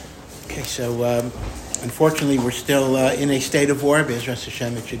Okay, so unfortunately we're still in a state of war. B'ezras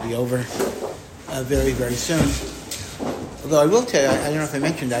Hashem, it should be over very, very soon. Although I will tell you, I don't know if I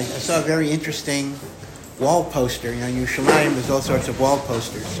mentioned, I saw a very interesting wall poster. In Yerushalayim, there's all sorts of wall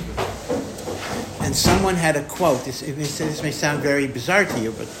posters. And someone had a quote. This may sound very bizarre to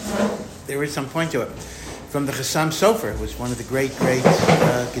you, but there is some point to it. From the Chassam Sofer, who was one of the great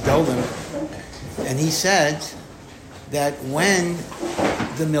Gedolim. And he said that when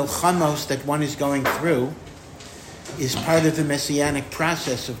the milchamos that one is going through is part of the messianic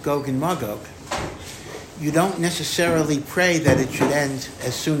process of Gog and Magog, you don't necessarily pray that it should end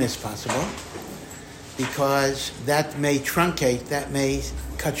as soon as possible, because that may truncate, that may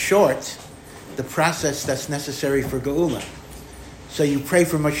cut short the process that's necessary for Geula. So you pray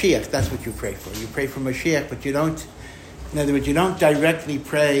for Mashiach, that's what you pray for. You pray for Mashiach, but you don't, in other words, you don't directly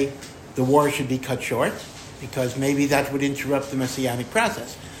pray the war should be cut short, because maybe that would interrupt the messianic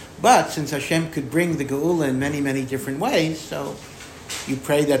process. But since Hashem could bring the Geula in many, many different ways, so you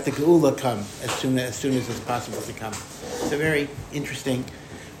pray that the Geula come as soon as it's possible to come. It's a very interesting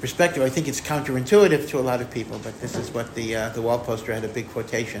perspective. I think it's counterintuitive to a lot of people, but this is what the wall poster had a big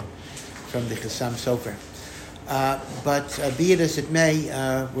quotation from the Chassam Sofer. But be it as it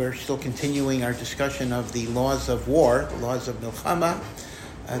may, we're still continuing our discussion of the laws of war, the laws of Milchama.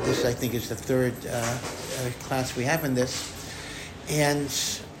 This, I think, is the third class we have in this. And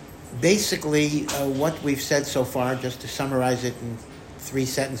basically, what we've said so far, just to summarize it in 3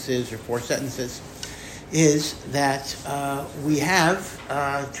 sentences or 4 sentences, is that we have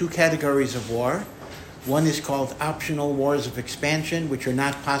 2 categories of war. One is called optional wars of expansion, which are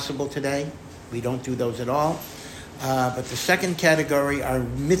not possible today. We don't do those at all. But the second category are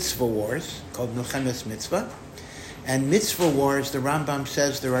mitzvah wars, called Milchemes Mitzvah. And mitzvah wars, the Rambam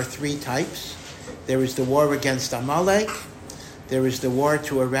says there are 3 types. There is the war against Amalek. There is the war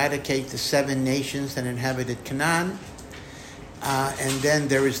to eradicate the 7 nations that inhabited Canaan. And then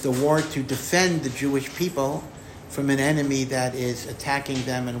there is the war to defend the Jewish people from an enemy that is attacking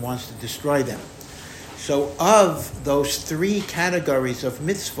them and wants to destroy them. So of those 3 categories of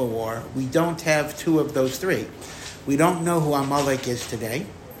mitzvah war, we don't have 2 of those 3. We don't know who Amalek is today,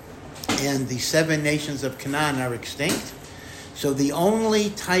 and the 7 nations of Canaan are extinct. So the only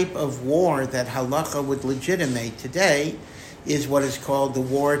type of war that halacha would legitimate today is what is called the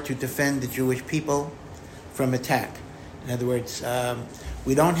war to defend the Jewish people from attack. In other words,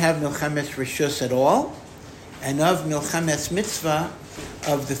 we don't have Milchemes Rishus at all, and of Milchemes Mitzvah,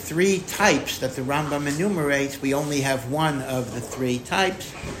 of the 3 types that the Rambam enumerates, we only have one of the 3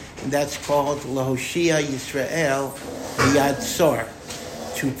 types, and that's called Lahoshia Yisrael B'Yad Sor,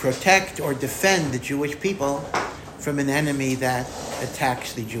 to protect or defend the Jewish people from an enemy that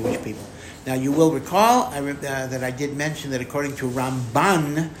attacks the Jewish people. Now, you will recall that I did mention that according to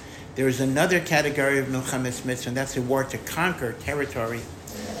Ramban, there is another category of Milchemes Mitzvah, and that's a war to conquer territory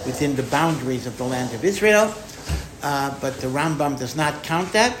within the boundaries of the land of Israel. But the Rambam does not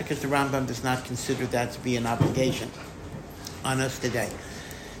count that, because the Rambam does not consider that to be an obligation on us today.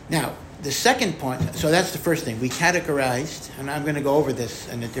 Now, the second point, so that's the first thing. We categorized, and I'm going to go over this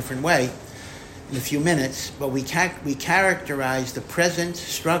in a different way in a few minutes, but we characterized the present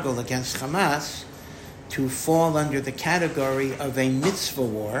struggle against Hamas to fall under the category of a mitzvah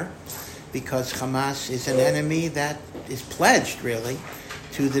war, because Hamas is an enemy that is pledged, really,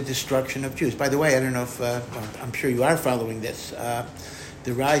 to the destruction of Jews. By the way, I don't know if, I'm sure you are following this,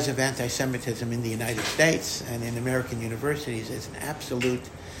 the rise of anti-Semitism in the United States and in American universities is an absolute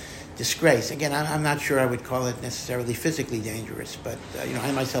disgrace. Again, I'm not sure I would call it necessarily physically dangerous, but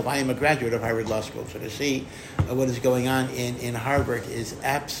I am a graduate of Harvard Law School, so to see what is going on in Harvard is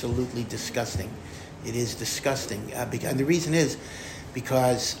absolutely disgusting. It is disgusting, and the reason is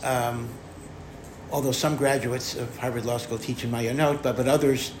because although some graduates of Harvard Law School teach in Mayanot, but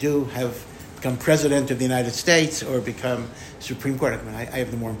others do have become president of the United States or become Supreme Court. I mean, I have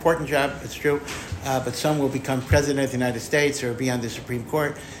the more important job, it's true, but some will become president of the United States or be on the Supreme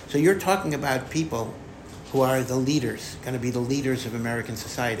Court. So you're talking about people who are the leaders, going to be the leaders of American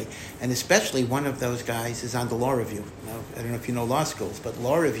society. And especially one of those guys is on the law review. Now, I don't know if you know law schools, but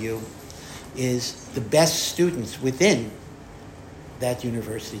law review is the best students within that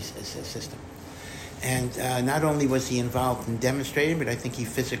university system. And not only was he involved in demonstrating, but I think he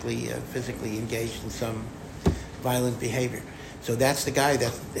physically engaged in some violent behavior. So that's the guy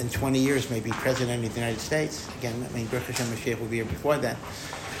that in 20 years may be president of the United States. Again, I mean, Baruch Hashem Mashiach will be here before that.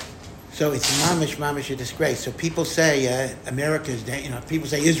 So it's mamish a disgrace. So people say America is, people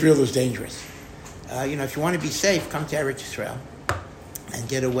say Israel is dangerous. If you want to be safe, come to Eretz Yisrael and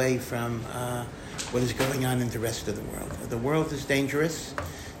get away from what is going on in the rest of the world. The world is dangerous.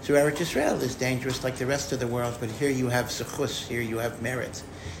 So Eretz Yisrael is dangerous like the rest of the world, but here you have zechus, here you have merit,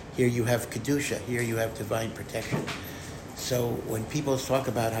 here you have kedusha, here you have divine protection. So when people talk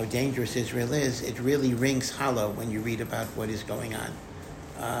about how dangerous Israel is, it really rings hollow when you read about what is going on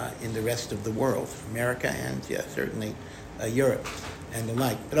in the rest of the world, America and certainly Europe and the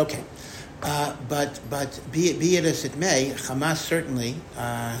like. But okay, but be it as it may, Hamas certainly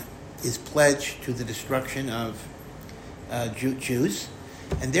is pledged to the destruction of Jews,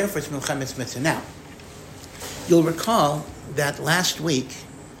 and therefore it's Milchemes Mitzvah. Now, you'll recall that last week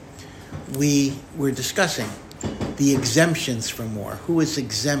we were discussing the exemptions from war. Who is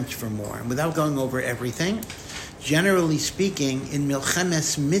exempt from war? And without going over everything, generally speaking, in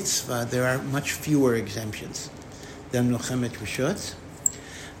Milchemes Mitzvah, there are much fewer exemptions than Milchemet Reshut.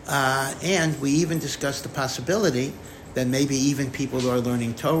 And we even discussed the possibility that maybe even people who are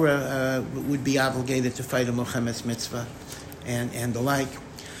learning Torah would be obligated to fight a Milchemes Mitzvah and the like.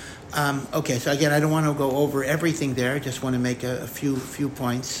 Okay, so again, I don't want to go over everything there. I just want to make a few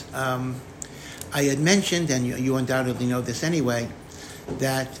points. I had mentioned, and you undoubtedly know this anyway,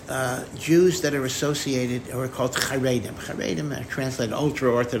 that Jews that are associated are called charedim. Charedim are translated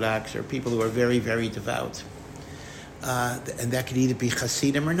ultra-Orthodox, or people who are very, very devout. And that could either be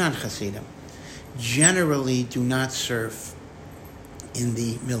Hasidim or non-Hasidim. Generally do not serve in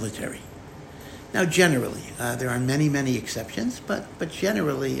the military. Now, generally, there are many, many exceptions, but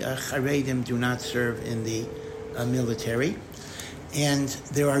generally, Charedim do not serve in the military. And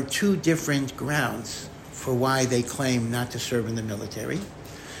there are two different grounds for why they claim not to serve in the military.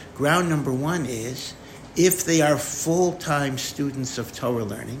 Ground number one is if they are full-time students of Torah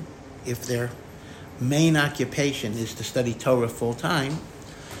learning, if their main occupation is to study Torah full-time,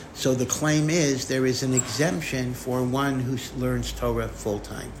 so the claim is there is an exemption for one who learns Torah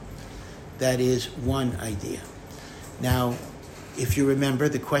full-time. That is one idea. Now, if you remember,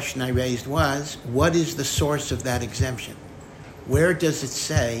 the question I raised was, what is the source of that exemption? Where does it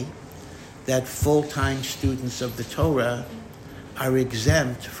say that full-time students of the Torah are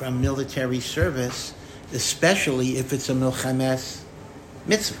exempt from military service, especially if it's a Milchemes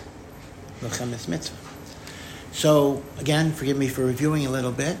Mitzvah? Milchemes Mitzvah. So, again, forgive me for reviewing a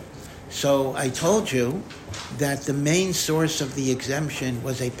little bit. So I told you that the main source of the exemption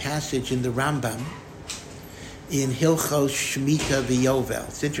was a passage in the Rambam in Hilchos Shemitah V'Yovel.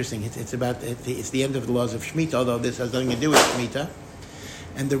 It's interesting. It's the end of the laws of Shemitah, although this has nothing to do with Shemitah.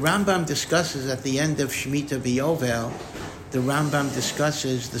 And the Rambam discusses at the end of Shemitah V'Yovel, the Rambam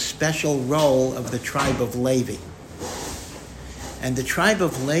discusses the special role of the tribe of Levi. And the tribe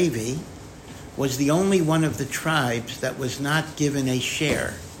of Levi was the only one of the tribes that was not given a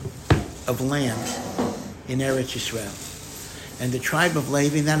share of land in Eretz Yisrael. And the tribe of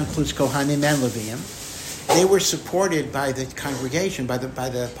Levi, and that includes Kohanim and Leviim, they were supported by the congregation, by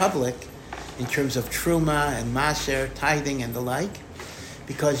the public, in terms of Truma and Maser, tithing and the like,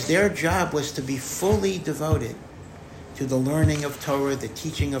 because their job was to be fully devoted to the learning of Torah, the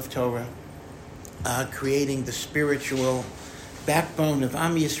teaching of Torah, creating the spiritual backbone of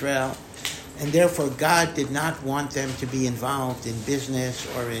Am Yisrael, and therefore God did not want them to be involved in business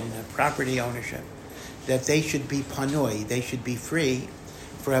or in property ownership, that they should be panoi, they should be free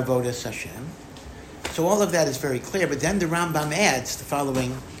for Avodas Hashem. So all of that is very clear, but then the Rambam adds the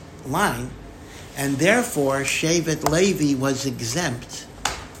following line, and therefore Shevet Levi was exempt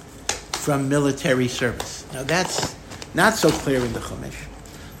from military service. Now that's not so clear in the Chumash,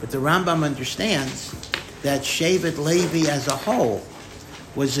 but the Rambam understands that Shevet Levi as a whole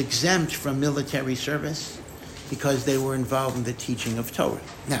was exempt from military service because they were involved in the teaching of Torah.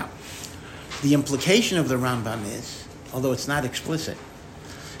 Now, the implication of the Rambam is, although it's not explicit,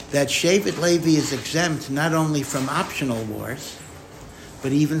 that Shevet Levi is exempt not only from optional wars,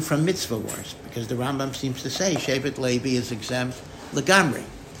 but even from mitzvah wars, because the Rambam seems to say Shevet Levi is exempt legamri.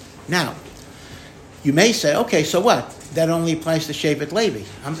 Now, you may say, okay, so what? That only applies to Shevet Levi.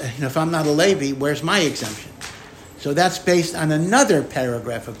 If I'm not a Levi, where's my exemption? So that's based on another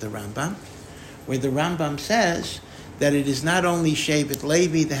paragraph of the Rambam, where the Rambam says that it is not only Shevet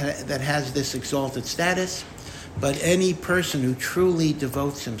Levi that has this exalted status, but any person who truly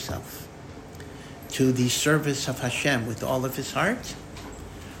devotes himself to the service of Hashem with all of his heart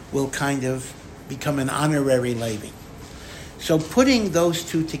will kind of become an honorary Levi. So putting those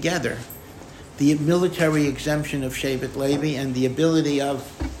two together, the military exemption of Shevet Levi and the ability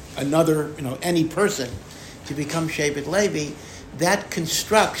of another, any person to become Shevet Levi, that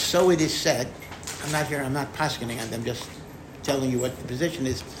constructs, so it is said, I'm not poskening on them, just telling you what the position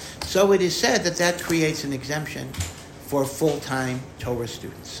is. So it is said that creates an exemption for full-time Torah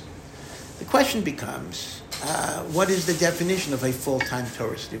students. The question becomes, what is the definition of a full-time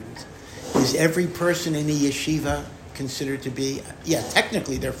Torah student? Is every person in a yeshiva considered to be,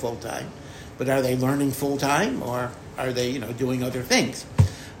 technically they're full-time, but are they learning full-time or are they, doing other things?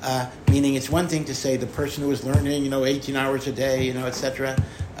 Meaning it's one thing to say the person who is learning, 18 hours a day, etc.,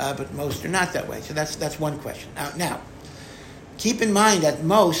 but most are not that way. So that's one question. Now, keep in mind, at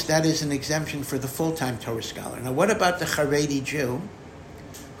most, that is an exemption for the full-time Torah scholar. Now, what about the Haredi Jew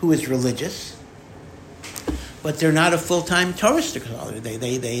who is religious, but they're not a full-time Torah scholar?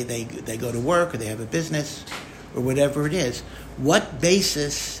 They go to work or they have a business or whatever it is. What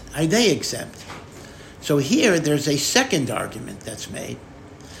basis are they exempt? So here, there's a second argument that's made.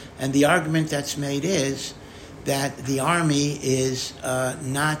 And the argument that's made is that the army is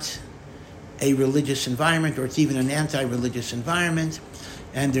not a religious environment, or it's even an anti-religious environment,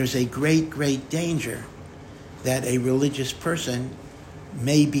 and there's a great, great danger that a religious person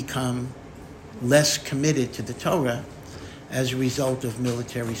may become less committed to the Torah as a result of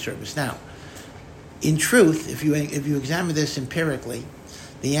military service. Now, in truth, if you examine this empirically,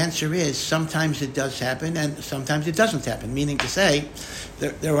 the answer is sometimes it does happen and sometimes it doesn't happen, meaning to say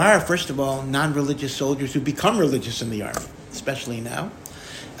there are, first of all, non-religious soldiers who become religious in the army, especially now.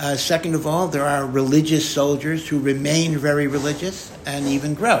 Second of all, there are religious soldiers who remain very religious and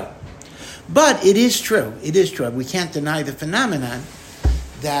even grow. But it is true, we can't deny the phenomenon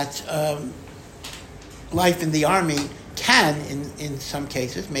that life in the army can, in some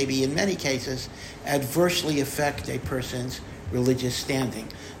cases, maybe in many cases, adversely affect a person's religious standing.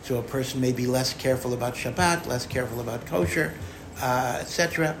 So a person may be less careful about Shabbat, less careful about kosher,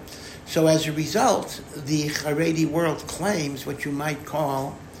 etc. So as a result, the Haredi world claims what you might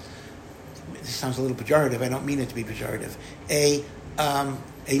call, this sounds a little pejorative, I don't mean it to be pejorative, a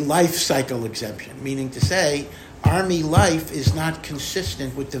life cycle exemption, meaning to say army life is not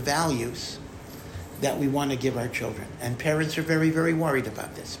consistent with the values that we want to give our children. And parents are very, very worried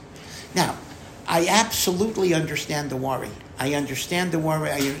about this. Now, I absolutely understand the worry. I understand the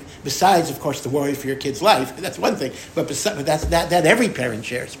worry. Besides, of course, the worry for your kid's life. That's one thing. But that every parent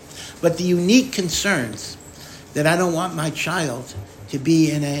shares. But the unique concerns that I don't want my child to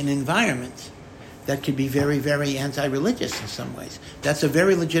be in an environment that could be very, very anti-religious in some ways. That's a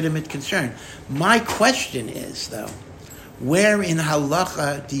very legitimate concern. My question is, though, where in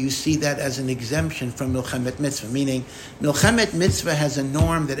halacha do you see that as an exemption from milchemet mitzvah? Meaning, milchemet mitzvah has a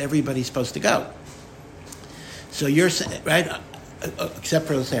norm that everybody's supposed to go. So you're saying, right, except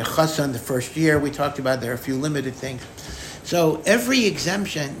for, let's say, a chassan in the first year, we talked about there are a few limited things. So every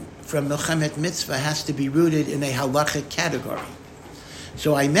exemption from milchemet mitzvah has to be rooted in a halachic category.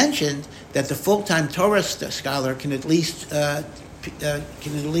 So I mentioned that the full-time Torah scholar can at least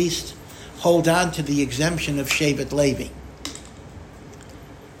hold on to the exemption of Shevet Levi.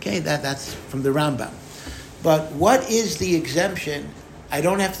 Okay, that's from the Rambam. But what is the exemption? I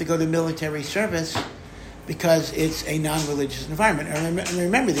don't have to go to military service because it's a non-religious environment. And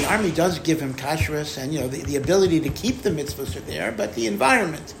remember, the army does give him kashrus, and the ability to keep the mitzvahs are there, but the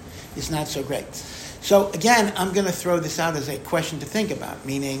environment is not so great. So again, I'm going to throw this out as a question to think about,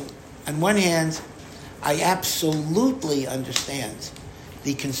 meaning, on one hand, I absolutely understand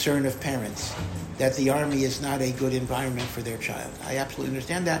the concern of parents that the army is not a good environment for their child. I absolutely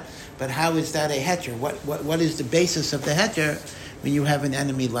understand that, but how is that a heter? What is the basis of the heter when you have an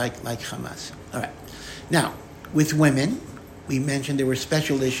enemy like Hamas? All right. Now, with women, we mentioned there were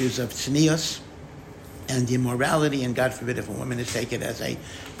special issues of tznius and immorality, and God forbid if a woman is taken as a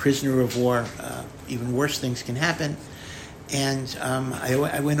prisoner of war, even worse things can happen. And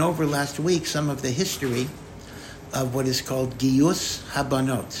I went over last week some of the history of what is called Giyus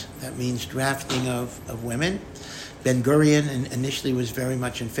Habanot. That means drafting of women. Ben Gurion initially was very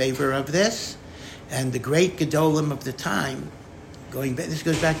much in favor of this, and the great Gedolim of the time, this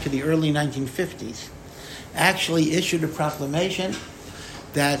goes back to the early 1950s, actually issued a proclamation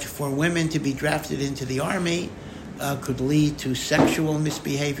that for women to be drafted into the army could lead to sexual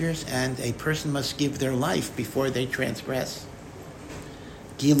misbehaviors, and a person must give their life before they transgress.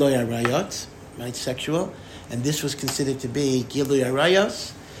 Giloy Arayot, right, sexual, and this was considered to be Giloy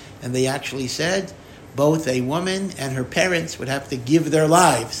Arayos, and they actually said both a woman and her parents would have to give their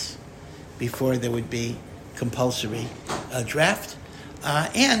lives before there would be compulsory draft.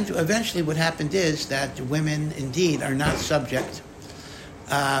 And eventually what happened is that women indeed are not subject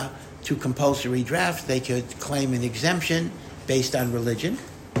to compulsory draft. They could claim an exemption based on religion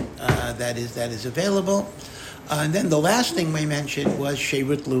that is available. And then the last thing we mentioned was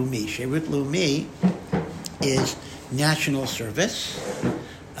Sheirut Leumi. Sheirut Leumi is national service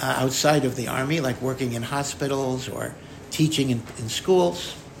outside of the army, like working in hospitals or teaching in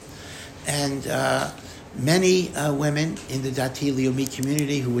schools. And Many women in the Dati Leumi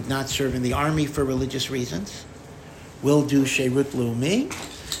community who would not serve in the army for religious reasons will do Sheirut Leumi.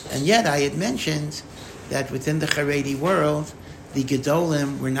 And yet I had mentioned that within the Haredi world, the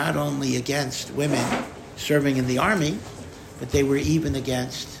Gedolim were not only against women serving in the army, but they were even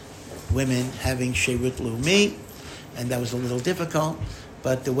against women having Sheirut Leumi, and that was a little difficult.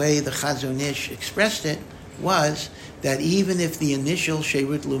 But the way the Chazon Ish expressed it was that even if the initial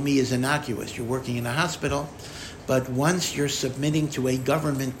Sheirut Leumi is innocuous, you're working in a hospital, but once you're submitting to a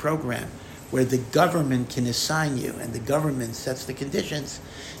government program where the government can assign you and the government sets the conditions,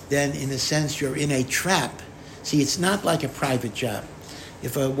 then in a sense you're in a trap. See, it's not like a private job.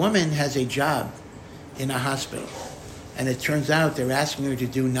 If a woman has a job in a hospital and it turns out they're asking her to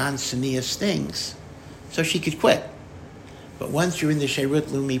do non-sneous things, so she could quit. But once you're in the Sheirut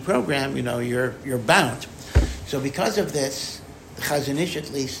Leumi program, you're bound. So because of this, the Chazon Ish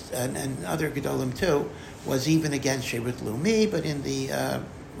at least, and other Gedolim too, was even against Sheirut Leumi, but in the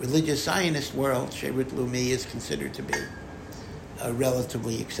religious Zionist world, Sheirut Leumi is considered to be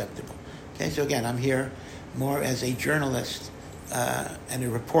relatively acceptable. Okay, so again, I'm here more as a journalist and a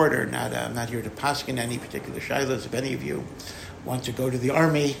reporter, I'm not here to paskin any particular shilas. If any of you want to go to the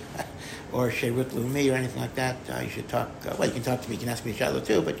army or Sheirut Leumi or anything like that, you should talk. You can talk to me, you can ask me a shilah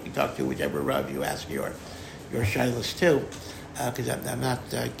too, but you can talk to whichever Rav you ask your shilas too, because I'm not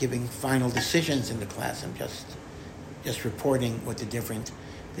giving final decisions in the class. I'm just reporting what the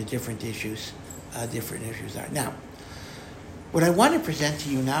different issues are. Now, what I want to present to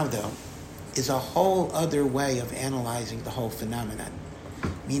you now, though, is a whole other way of analyzing the whole phenomenon.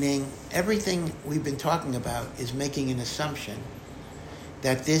 Meaning, everything we've been talking about is making an assumption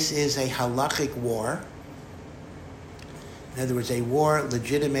that this is a halachic war. In other words, a war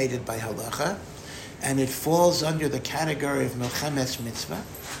legitimated by halacha, and it falls under the category of Milchemes Mitzvah,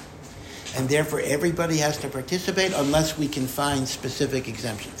 and therefore everybody has to participate unless we can find specific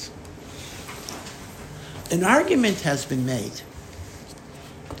exemptions. An argument has been made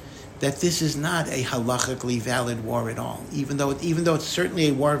that this is not a halachically valid war at all, even though it's certainly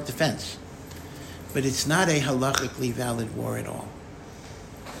a war of defense, but it's not a halachically valid war at all.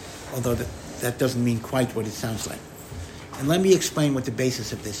 Although that doesn't mean quite what it sounds like. And let me explain what the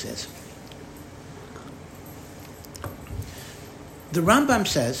basis of this is. The Rambam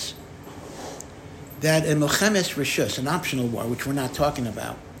says that a Milchemes Rishus, an optional war, which we're not talking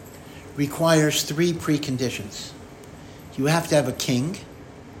about, requires 3 preconditions. You have to have a king,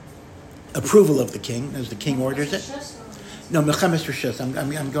 approval of the king, as the king orders it. No, Milchemes Rishus,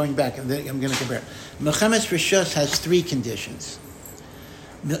 I'm going back, I'm going to compare. Milchemes Rishus has 3 conditions.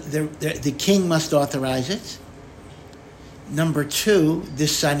 The king must authorize it. Number 2, the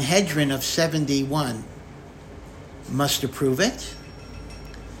Sanhedrin of 71 must approve it.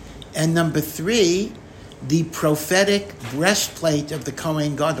 And number 3, the prophetic breastplate of the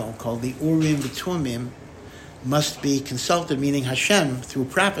Kohen Gadol, called the Urim V'Tumim, must be consulted, meaning Hashem, through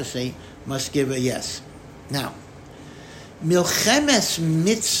prophecy, must give a yes. Now, Milchemes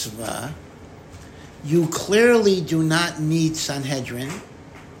Mitzvah, you clearly do not need Sanhedrin,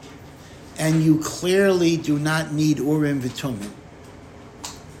 and you clearly do not need Urim V'Tumim.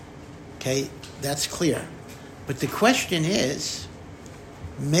 Okay, that's clear. But the question is,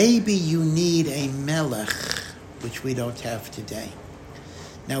 maybe you need a melech, which we don't have today.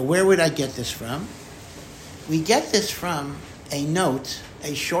 Now, where would I get this from? We get this from a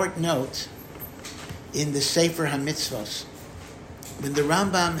short note in the Sefer HaMitzvos. When the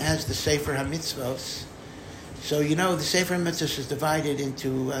Rambam has the Sefer HaMitzvos, so the Sefer HaMitzvos is divided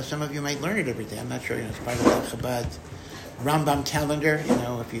into, some of you might learn it every day, I'm not sure, it's part of the Chabad Rambam calendar,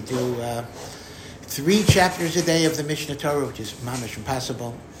 if you do 3 chapters a day of the Mishnah Torah, which is mamish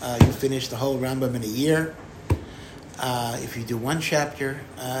impossible. You finish the whole Rambam in a year. If you do 1 chapter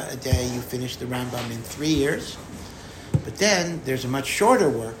a day, you finish the Rambam in 3 years. But then there's a much shorter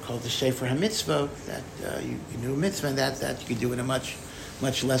work called the Sefer HaMitzvot that you can do a mitzvah, and that you can do in a much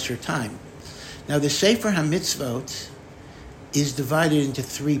lesser time. Now, the Sefer HaMitzvot is divided into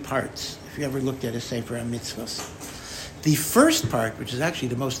 3 parts, if you ever looked at a Sefer HaMitzvot. The first part, which is actually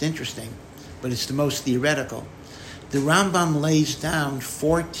the most interesting, but it's the most theoretical, the Rambam lays down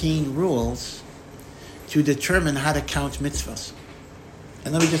 14 rules to determine how to count mitzvahs.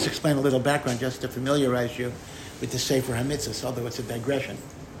 And let me just explain a little background just to familiarize you with the Sefer HaMitzvahs, although it's a digression.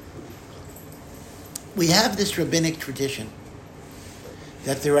 We have this rabbinic tradition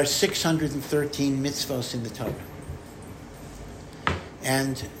that there are 613 mitzvahs in the Torah.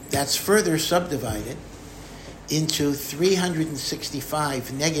 And that's further subdivided into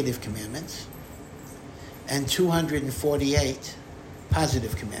 365 negative commandments and 248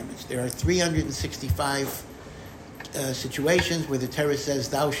 positive commandments. There are 365 situations where the Torah says,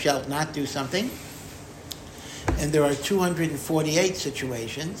 thou shalt not do something. And there are 248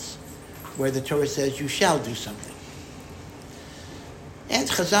 situations where the Torah says, you shall do something. And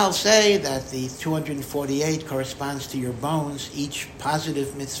Chazal say that the 248 corresponds to your bones. Each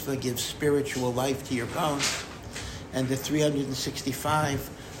positive mitzvah gives spiritual life to your bones. And the 365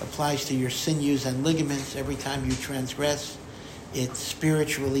 applies to your sinews and ligaments. Every time you transgress, it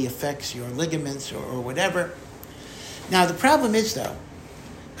spiritually affects your ligaments or whatever. Now, the problem is, though,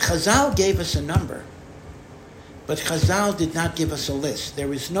 Chazal gave us a number, but Chazal did not give us a list.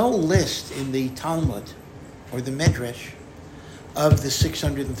 There is no list in the Talmud or the Medrash of the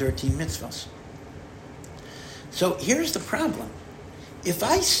 613 mitzvahs. So here's the problem. If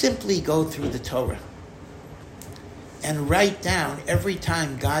I simply go through the Torah and write down every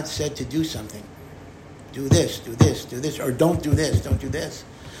time God said to do something, do this, do this, do this, or don't do this, don't do this,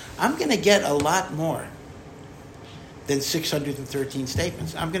 I'm going to get a lot more than 613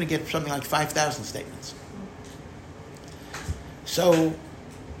 statements. I'm going to get something like 5,000 statements. So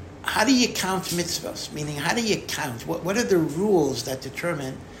how do you count mitzvahs? Meaning, how do you count? What are the rules that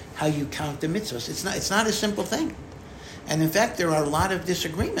determine how you count the mitzvahs? It's not a simple thing. And in fact, there are a lot of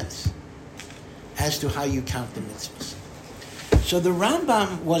disagreements as to how you count the mitzvahs. So the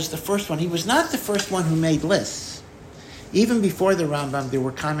Rambam was the first one. He was not the first one who made lists. Even before the Rambam, there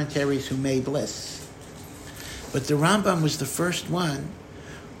were commentaries who made lists. But the Rambam was the first one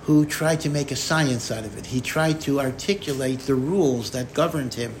who tried to make a science out of it. He tried to articulate the rules that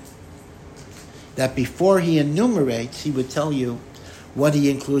governed him. That before he enumerates, he would tell you what he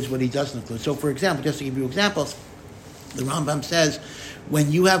includes, what he doesn't include. So, for example, just to give you examples, the Rambam says,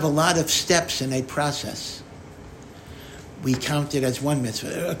 when you have a lot of steps in a process, we count it as one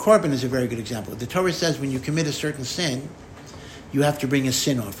mitzvah. A korban is a very good example. The Torah says when you commit a certain sin, you have to bring a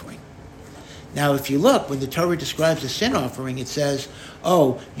sin offering. Now, if you look, when the Torah describes a sin offering, it says,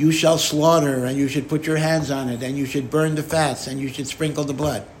 you shall slaughter, and you should put your hands on it, and you should burn the fats, and you should sprinkle the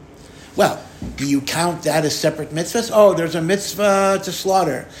blood. Well, do you count that as separate mitzvahs? There's a mitzvah to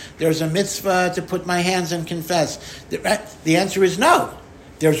slaughter. There's a mitzvah to put my hands and confess. The answer is no.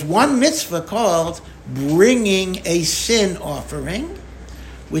 There's one mitzvah called bringing a sin offering,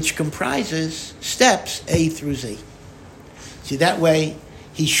 which comprises steps A through Z. See, that way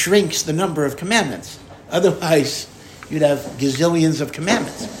he shrinks the number of commandments. Otherwise, you'd have gazillions of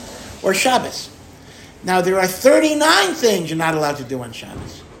commandments. Or Shabbos. Now, there are 39 things you're not allowed to do on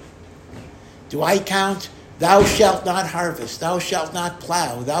Shabbos. Do I count, thou shalt not harvest, thou shalt not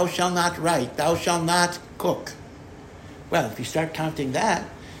plow, thou shalt not write, thou shalt not cook? Well, if you start counting that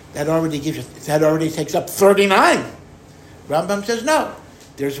already takes up 39. Rambam says no.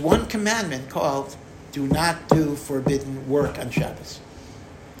 There's one commandment called, do not do forbidden work on Shabbos.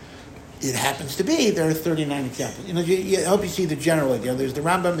 It happens to be, there are 39 examples. I hope you see the general idea. The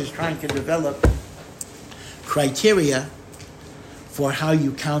Rambam is trying to develop criteria for how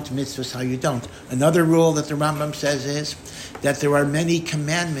you count mitzvahs, how you don't. Another rule that the Rambam says is that there are many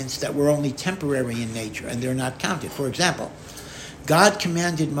commandments that were only temporary in nature, and they're not counted. For example, God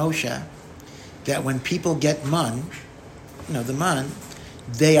commanded Moshe that when people get the man,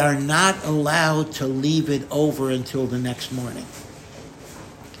 they are not allowed to leave it over until the next morning.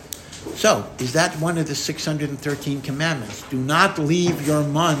 So, is that one of the 613 commandments? Do not leave your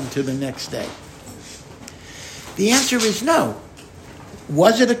man to the next day. The answer is no.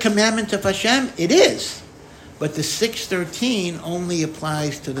 Was it a commandment of Hashem? It is. But the 613 only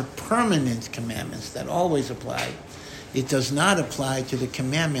applies to the permanent commandments that always apply. It does not apply to the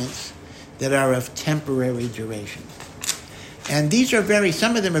commandments that are of temporary duration. And these are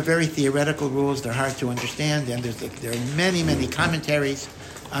some of them are very theoretical rules. They're hard to understand, and there are many, many commentaries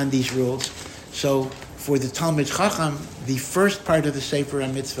on these rules. So for the Talmid Chacham, the first part of the Sefer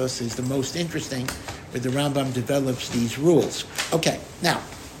HaMitzvos is the most interesting, where the Rambam develops these rules. Okay, now,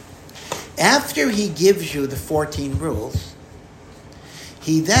 after he gives you the 14 rules,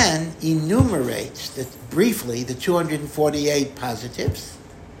 he then enumerates briefly the 248 positives,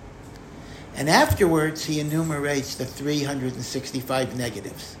 and afterwards he enumerates the 365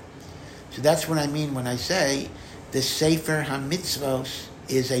 negatives. So that's what I mean when I say the Sefer HaMitzvos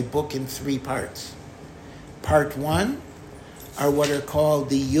is a book in 3 parts. Part 1 are what are called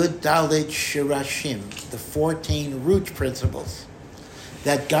the Yud Daled Shirashim, the 14 root principles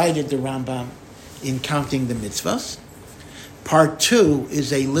that guided the Rambam in counting the mitzvahs. Part 2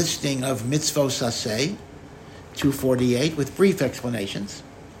 is a listing of mitzvos aseh, 248, with brief explanations.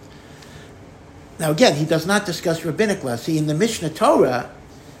 Now again, he does not discuss rabbinic law. See, in the Mishnah Torah,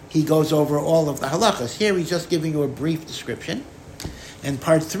 he goes over all of the halachas. Here he's just giving you a brief description. And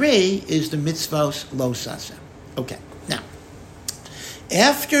part 3 is the mitzvos lo sasa. Okay, now,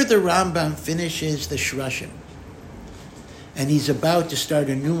 after the Rambam finishes the Shirashim, and he's about to start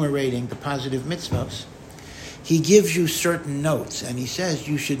enumerating the positive mitzvos, he gives you certain notes, and he says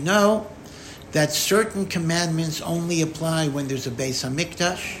you should know that certain commandments only apply when there's a Beis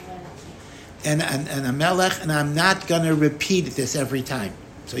HaMikdash and a Melech, and I'm not going to repeat this every time.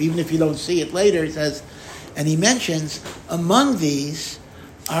 So even if you don't see it later, he says, and he mentions, among these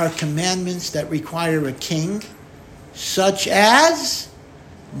are commandments that require a king, such as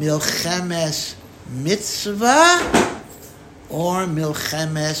Milchemes Mitzvah or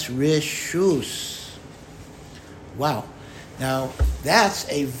Milchemes Rishus. Wow. Now, that's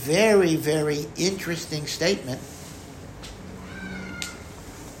a very, very interesting statement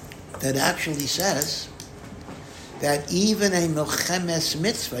that actually says that even a Milchemes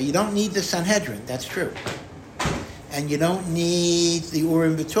Mitzvah, you don't need the Sanhedrin, that's true. And you don't need the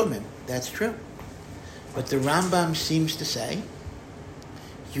Urim V'Tumim, that's true. But the Rambam seems to say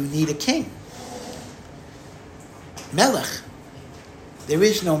you need a king. Melech. There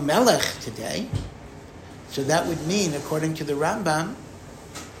is no Melech today. So that would mean, according to the Rambam,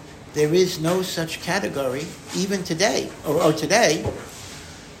 there is no such category, even today, or today,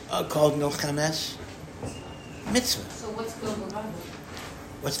 called Milchemes Mitzvah. So what's Gogurada?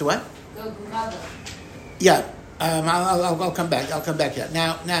 What's the what? Gogurada. Yeah, I'll come back. I'll come back to that.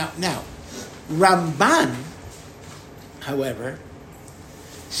 Now, Ramban, however,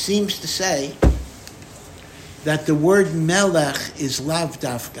 seems to say that the word Melech is lav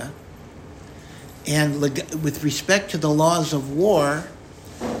dafka, and with respect to the laws of war,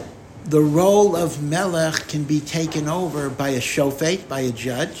 the role of Melech can be taken over by a shofet, by a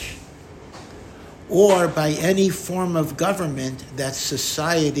judge, or by any form of government that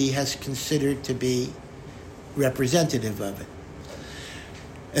society has considered to be representative of it.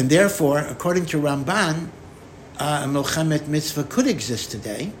 And therefore, according to Ramban, a Milchemet Mitzvah could exist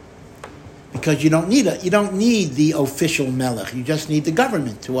today, because you don't need the official Melech. You just need the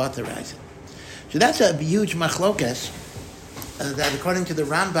government to authorize it. So that's a huge machlokes, that according to the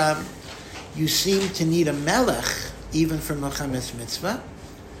Rambam, you seem to need a Melech even for Milchemes Mitzvah.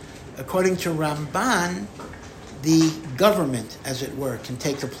 According to Ramban, the government, as it were, can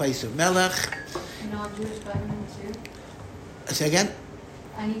take the place of Melech. Non-Jewish government too? Say again?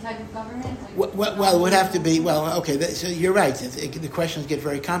 Any type of government? Well, it would have to be, okay, so you're right. The questions get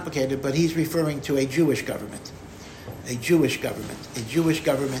very complicated, but he's referring to a Jewish government. A Jewish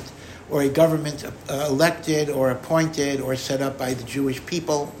government, or a government elected or appointed or set up by the Jewish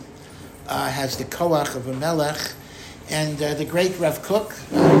people, has the koach of a melech. And the great Rav Kook,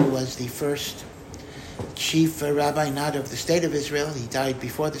 who was the first chief rabbi not of the state of Israel, he died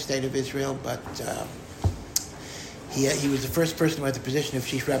before the state of Israel, but he was the first person who had the position of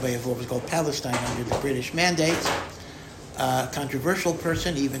chief rabbi of what was called Palestine under the British mandate. Controversial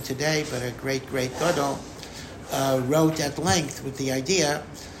person even today, but a great gadol, wrote at length with the idea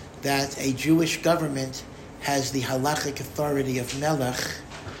that a Jewish government has the halachic authority of melech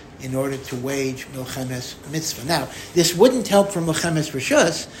in order to wage Milchemes Mitzvah. Now, this wouldn't help for Milchemes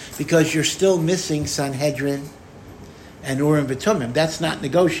Rishus because you're still missing Sanhedrin and Urim V'Tumim. That's not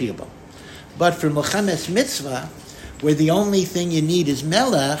negotiable. But for Milchemes Mitzvah, where the only thing you need is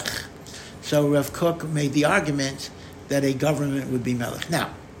melech, so Rav Kook made the argument that a government would be melech.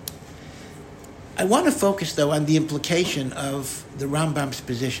 Now, I want to focus, though, on the implication of the Rambam's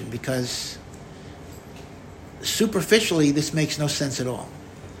position, because superficially this makes no sense at all.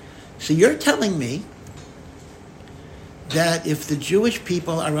 So you're telling me that if the Jewish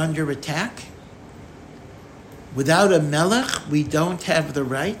people are under attack, without a melech, we don't have the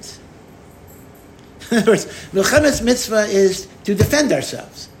right? In other words, Milchemes Mitzvah is to defend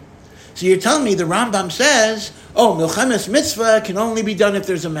ourselves. So you're telling me the Rambam says, Milchemes Mitzvah can only be done if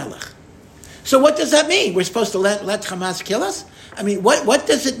there's a melech. So what does that mean? We're supposed to let Hamas kill us? I mean, what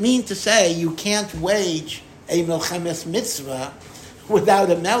does it mean to say you can't wage a Milchemes Mitzvah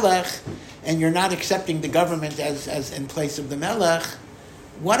without a melech, and you're not accepting the government as in place of the melech?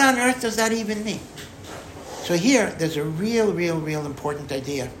 What on earth does that even mean? So here, there's a real important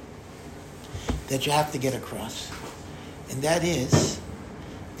idea that you have to get across. And that is,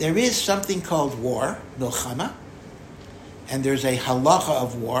 there is something called war, milchama, and there's a halacha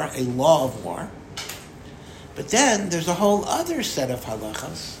of war, a law of war. But then there's a whole other set of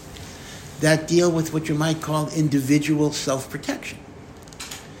halachas that deal with what you might call individual self-protection.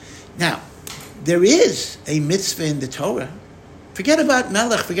 Now, there is a mitzvah in the Torah, forget about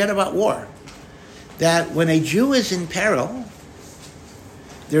melech, forget about war, that when a Jew is in peril,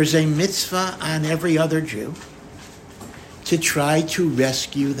 there's a mitzvah on every other Jew to try to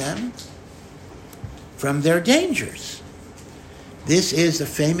rescue them from their dangers. This is the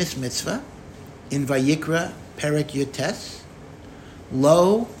famous mitzvah in Vayikra Perek Yutes,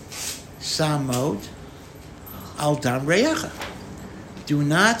 Lo Samod Al Dam Reyecha. Do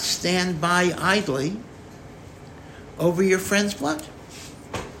not stand by idly over your friend's blood.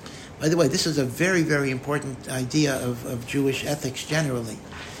 By the way, this is a very, very important idea of Jewish ethics generally.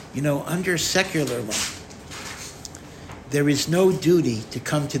 You know, under secular law, there is no duty to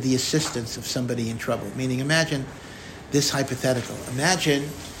come to the assistance of somebody in trouble. Meaning, imagine this hypothetical. Imagine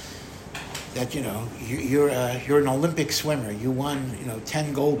that, you know, you're an Olympic swimmer. You won,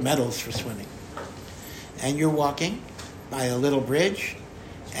 10 gold medals for swimming. And you're walking by a little bridge,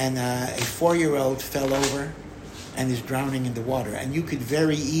 and a 4-year-old fell over and is drowning in the water. And you could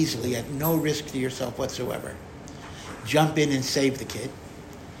very easily, at no risk to yourself whatsoever, jump in and save the kid.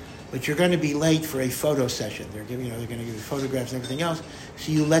 But you're going to be late for a photo session. They're going to give you photographs and everything else.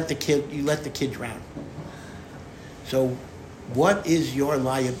 So you let the kid drown. So, what is your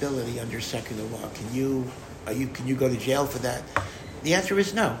liability under secular law? Can you go to jail for that? The answer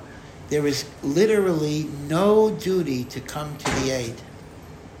is no. There is literally no duty to come to the aid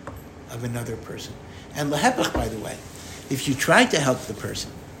of another person. And lehepach, by the way, if you tried to help the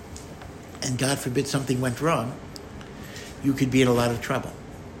person, and God forbid something went wrong, you could be in a lot of trouble.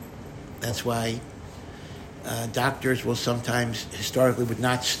 That's why doctors will sometimes, historically, would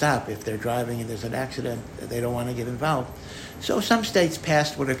not stop if they're driving and there's an accident. They don't want to get involved. So some states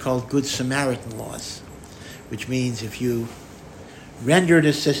passed what are called Good Samaritan laws, which means if you rendered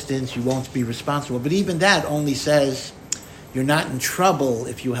assistance, you won't be responsible. But even that only says you're not in trouble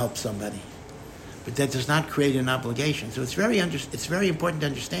if you help somebody. But that does not create an obligation. So it's very important to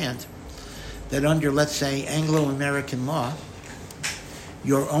understand that under, let's say, Anglo-American law,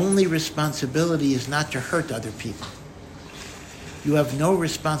 your only responsibility is not to hurt other people. You have no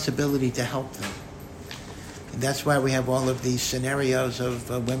responsibility to help them. And that's why we have all of these scenarios of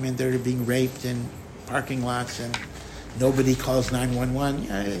women that are being raped in parking lots and nobody calls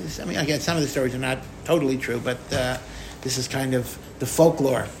 911. I mean, again, some of the stories are not totally true, but this is kind of the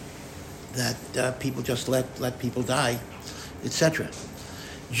folklore that people just let people die, etc.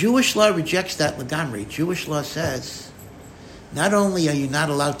 Jewish law rejects that legamri. Jewish law says, not only are you not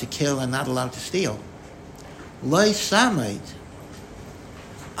allowed to kill and not allowed to steal, Lo samed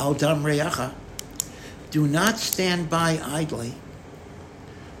al dam reyacha, do not stand by idly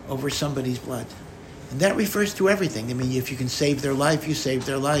over somebody's blood. And that refers to everything. I mean, if you can save their life, you save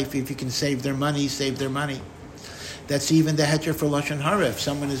their life. If you can save their money, save their money. That's even the heter for Lashon Hara. If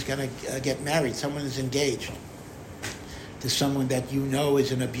someone is going to get married, someone is engaged to someone that you know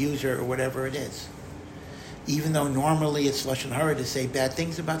is an abuser or whatever it is. Even though normally it's Lashon Hara to say bad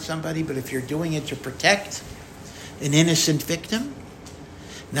things about somebody, but if you're doing it to protect an innocent victim,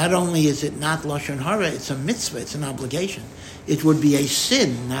 not only is it not Lashon Hara, it's a mitzvah, it's an obligation. It would be a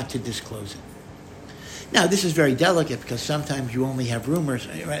sin not to disclose it. Now, this is very delicate because sometimes you only have rumors,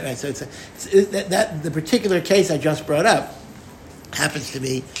 right? So the particular case I just brought up happens to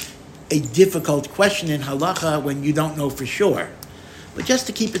be a difficult question in halacha when you don't know for sure. But just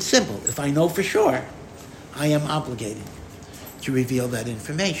to keep it simple, if I know for sure, I am obligated to reveal that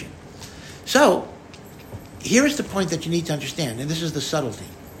information. So, here is the point that you need to understand, and this is the subtlety.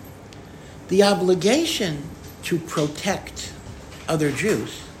 The obligation to protect other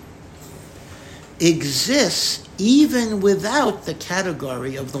Jews exists even without the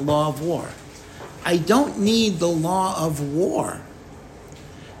category of the law of war. I don't need the law of war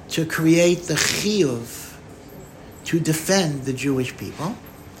to create the chiyuv to defend the Jewish people.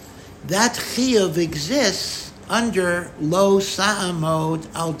 That chiyuv exists under lo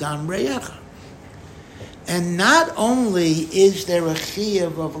sa'amod al dam reyecha. And not only is there a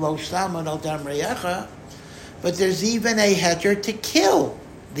chiyuv of lo sa'amod al dam reyecha, but there's even a heter to kill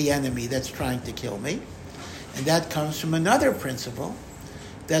the enemy that's trying to kill me. And that comes from another principle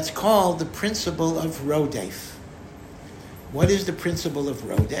that's called the principle of rodef. What is the principle of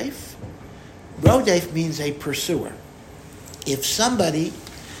rodef? Rodef means a pursuer. If somebody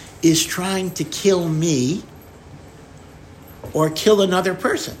is trying to kill me or kill another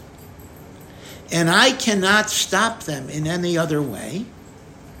person, and I cannot stop them in any other way,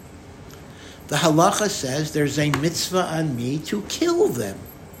 the halacha says there's a mitzvah on me to kill them.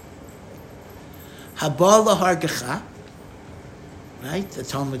 Haba lahargecha, right? The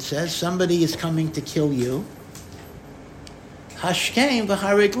Talmud says somebody is coming to kill you. Hashkem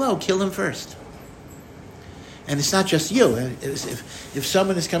v'hariglo, kill him first. And it's not just you. If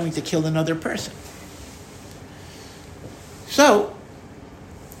someone is coming to kill another person. So,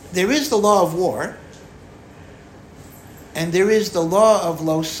 there is the law of war, And there is the law of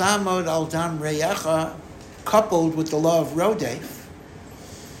lo samod al dam reyacha coupled with the law of rodef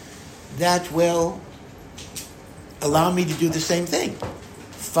that will allow me to do the same thing.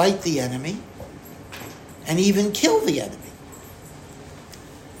 Fight the enemy and even kill the enemy.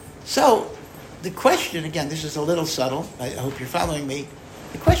 So, the question, again, this is a little subtle. I hope you're following me.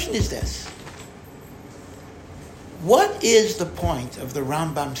 The question is this. What is the point of the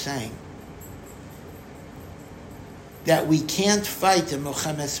Rambam saying that we can't fight a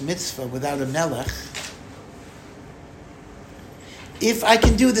Milchemes Mitzvah without a Melech if I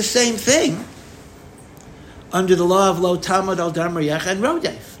can do the same thing under the law of Lo Tamad Al Dam Riyach and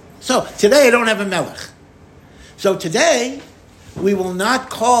Rodef? So, today I don't have a Melech. So today, we will not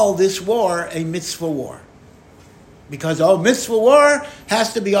call this war a mitzvah war. Because, mitzvah war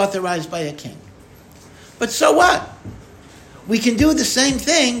has to be authorized by a king. But so what? We can do the same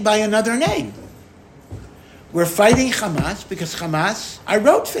thing by another name. We're fighting Hamas because Hamas, I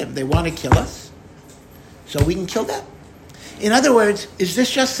wrote for them. They want to kill us. So we can kill them. In other words, is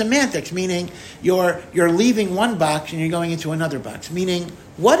this just semantics? Meaning you're leaving one box and you're going into another box. Meaning,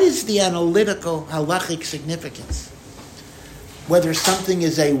 what is the analytical halachic significance? Whether something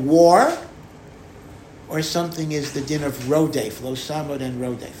is a war or something is the din of rodef, lo samod and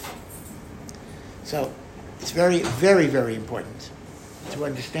rodef. So it's very, very, very important to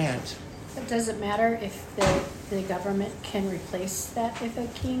understand. But does it matter if the government can replace that with a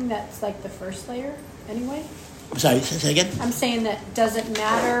king? That's like the first layer anyway? I'm sorry, say again? I'm saying that does it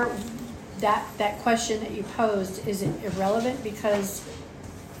matter, that question that you posed, is it irrelevant? Because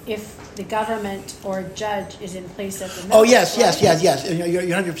if the government or judge is in place at the middle. Oh, yes. You're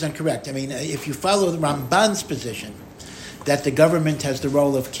 100% correct. I mean, if you follow the Ramban's position that the government has the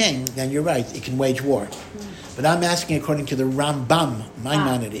role of king, then you're right, it can wage war. Mm-hmm. But I'm asking according to the Rambam,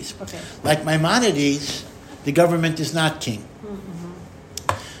 Maimonides. Okay. Like Maimonides, the government is not king.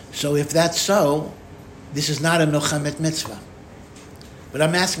 Mm-hmm. So if that's so, this is not a milchemet mitzvah. But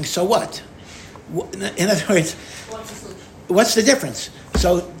I'm asking, so what? In other words, what's the difference?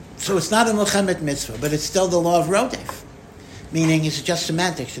 So it's not a milchemet mitzvah, but it's still the law of rodef. Meaning, it's just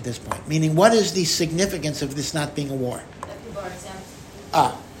semantics at this point. Meaning, what is the significance of this not being a war? That people are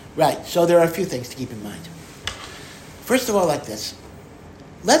exempt. Right. So there are a few things to keep in mind. First of all, like this.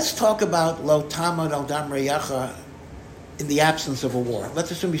 Let's talk about lo tamad al dam reyacha in the absence of a war.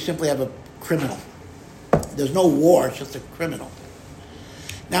 Let's assume we simply have a criminal. There's no war, it's just a criminal.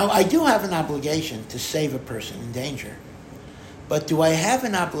 Now, I do have an obligation to save a person in danger. But do I have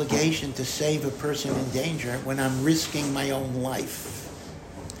an obligation to save a person in danger when I'm risking my own life?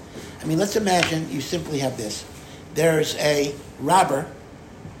 I mean, let's imagine you simply have this. There's a robber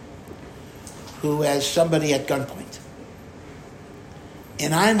who has somebody at gunpoint.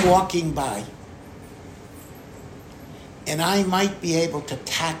 And I'm walking by. And I might be able to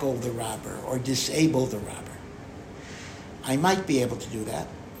tackle the robber or disable the robber. I might be able to do that.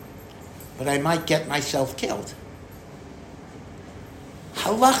 But I might get myself killed.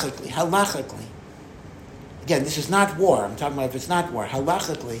 Halachically. Again, this is not war. I'm talking about if it's not war.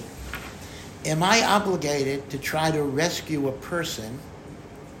 Halachically, am I obligated to try to rescue a person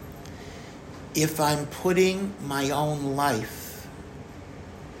if I'm putting my own life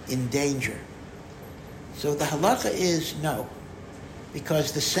in danger? So the halacha is no.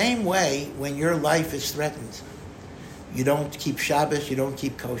 Because the same way when your life is threatened, you don't keep Shabbos, you don't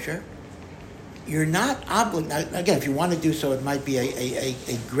keep kosher, you're not obligated. Again, if you want to do so, it might be a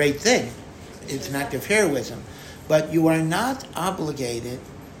great thing. It's an act of heroism. But you are not obligated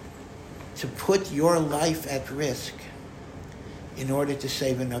to put your life at risk in order to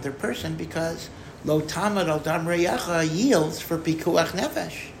save another person because lo tamad al dam reyacha yields for pikuach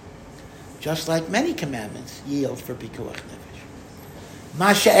nefesh. Just like many commandments yield for pikuach nefesh.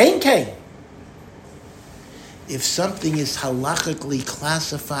 Ma she'en kein. If something is halachically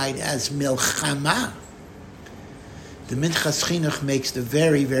classified as milchama, the Minchas Chinuch makes the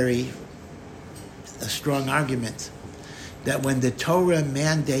very, very strong argument that when the Torah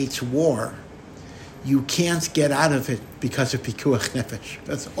mandates war, you can't get out of it because of pikuach nefesh.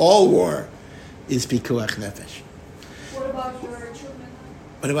 That's all war is pikuach nefesh. What about your children?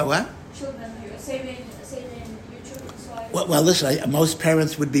 What about what? Children, you're saving your children's lives. Well, listen. Most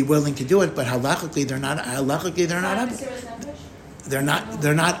parents would be willing to do it, but halachically they're not. They're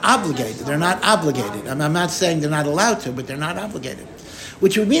not obligated. They're not obligated. I'm not saying they're not allowed to, but they're not obligated.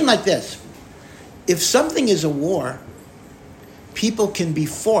 Which would mean like this: if something is a war, people can be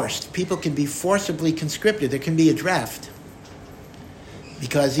forced. People can be forcibly conscripted. There can be a draft.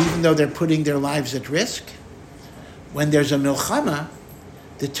 Because even though they're putting their lives at risk, when there's a milchama,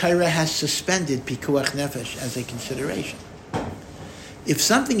 the Torah has suspended pikuach nefesh as a consideration. If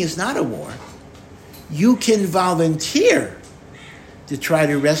something is not a war, you can volunteer to try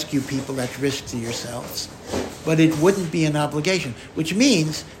to rescue people at risk to yourselves, but it wouldn't be an obligation, which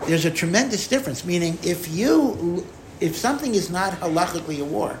means there's a tremendous difference, meaning if something is not halachically a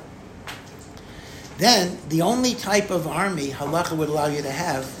war, then the only type of army halacha would allow you to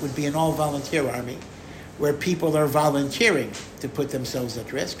have would be an all-volunteer army, where people are volunteering to put themselves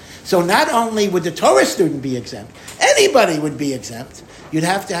at risk. So not only would the Torah student be exempt, anybody would be exempt. You'd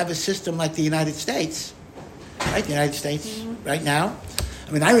have to have a system like the United States, right? The United States right now.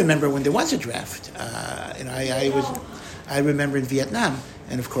 I mean, I remember when there was a draft. I remember in Vietnam,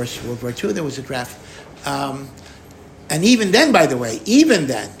 and of course World War II there was a draft. And even then, by the way,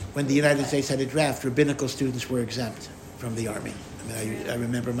 when the United States had a draft, rabbinical students were exempt from the army. I mean, I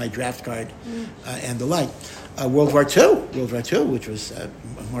remember my draft card and the like. World War II, which was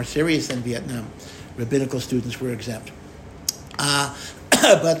more serious than Vietnam, rabbinical students were exempt.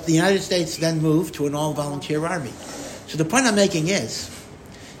 But the United States then moved to an all-volunteer army. So the point I'm making is,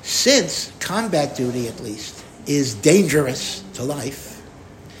 since combat duty, at least, is dangerous to life,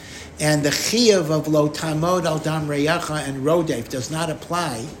 and the chiyuv of lo tamod al dam reyacha and rodef does not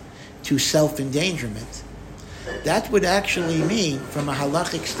apply to self-endangerment, that would actually mean, from a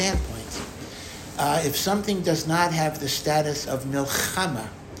halachic standpoint, if something does not have the status of milchama,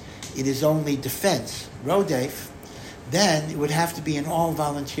 it is only defense, rodef, then it would have to be an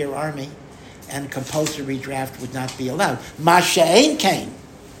all-volunteer army, and compulsory draft would not be allowed. Masha'ein kain,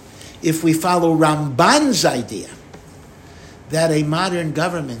 if we follow Ramban's idea that a modern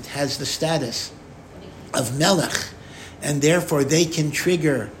government has the status of melech, and therefore they can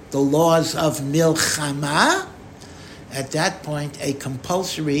trigger the laws of milchama, at that point a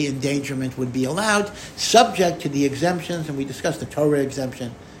compulsory endangerment would be allowed, subject to the exemptions, and we discussed the Torah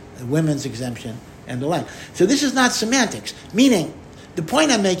exemption, the women's exemption, and the like. So this is not semantics, meaning the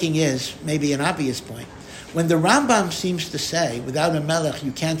point I'm making is, maybe an obvious point, when the Rambam seems to say, without a melech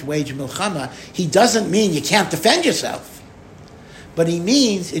you can't wage milchama, he doesn't mean you can't defend yourself. But he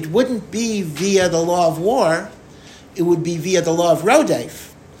means it wouldn't be via the law of war, it would be via the law of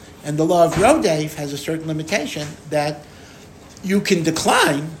rodef. And the law of rodef has a certain limitation that you can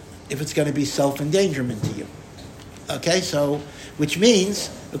decline if it's going to be self-endangerment to you. Okay, so, which means,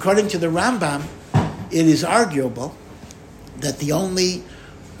 according to the Rambam, it is arguable that the only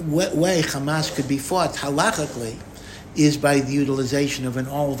way Hamas could be fought halachically is by the utilization of an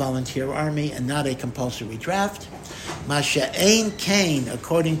all-volunteer army and not a compulsory draft. Masha'ein kain,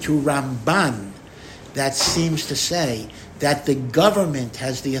 according to Ramban, that seems to say that the government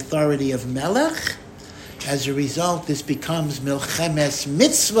has the authority of melech. As a result, this becomes milchemes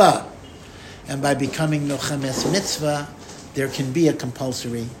mitzvah. And by becoming milchemes mitzvah, there can be a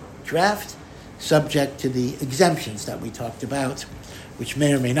compulsory draft, subject to the exemptions that we talked about, which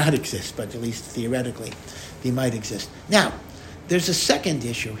may or may not exist, but at least theoretically, they might exist. Now, there's a second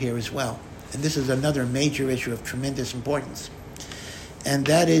issue here as well, and this is another major issue of tremendous importance, and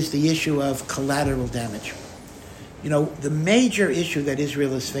that is the issue of collateral damage. You know, the major issue that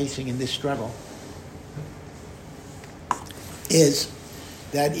Israel is facing in this struggle is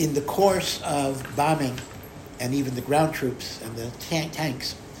that in the course of bombing, and even the ground troops and the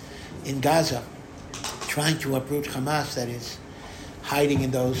tanks in Gaza, trying to uproot Hamas, that is, hiding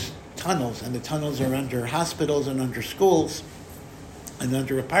in those tunnels, and the tunnels are under hospitals and under schools and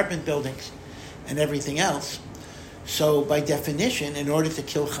under apartment buildings and everything else. So by definition, in order to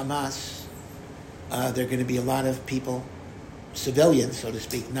kill Hamas, there are going to be a lot of people, civilians, so to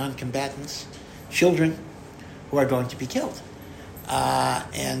speak, non-combatants, children, who are going to be killed.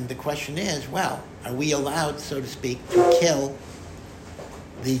 And the question is, well, are we allowed, so to speak, to kill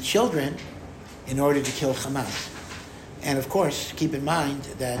the children in order to kill Hamas? And of course, keep in mind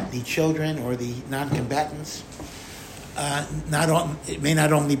that the children or the non-combatants, it may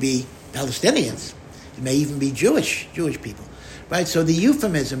not only be Palestinians, it may even be Jewish people, right? So the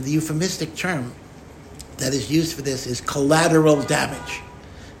euphemistic term that is used for this is collateral damage.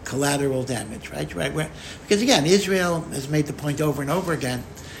 Collateral damage, right? Because again, Israel has made the point over and over again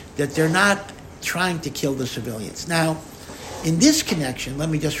that they're not trying to kill the civilians. Now, in this connection, let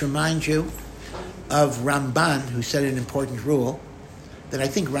me just remind you of Ramban, who said an important rule that I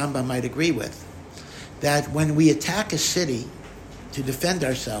think Rambam might agree with, that when we attack a city to defend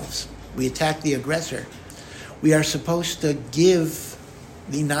ourselves, we attack the aggressor, we are supposed to give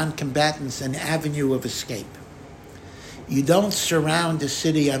the non-combatants an avenue of escape. You don't surround the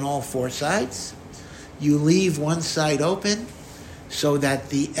city on all four sides. You leave one side open so that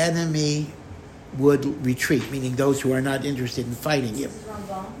the enemy would retreat, meaning those who are not interested in fighting you.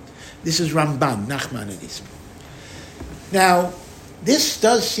 This is Ramban, Nachmanides. Now, this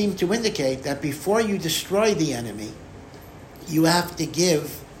does seem to indicate that before you destroy the enemy, you have to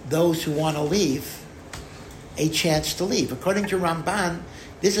give those who want to leave a chance to leave. According to Ramban,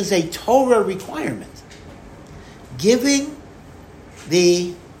 this is a Torah requirement. Giving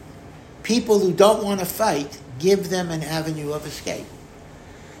the people who don't want to fight, give them an avenue of escape.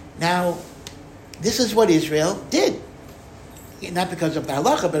 Now, this is what Israel did. Not because of the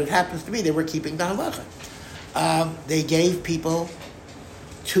halacha, but it happens to be they were keeping the halacha. They gave people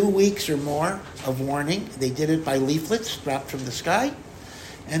 2 weeks or more of warning. They did it by leaflets dropped from the sky,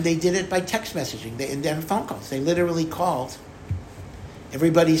 and they did it by text messaging and then phone calls. They literally called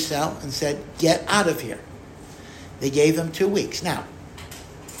everybody's cell and said, "Get out of here." They gave them 2 weeks. Now,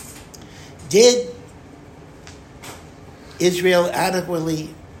 did Israel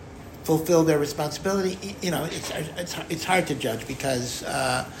adequately fulfill their responsibility? It's hard to judge because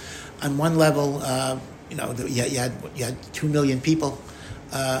on one level, you had 2 million people.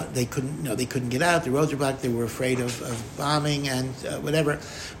 They couldn't get out. The roads were blocked. They were afraid of bombing and whatever.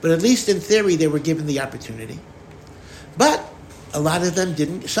 But at least in theory, they were given the opportunity. But a lot of them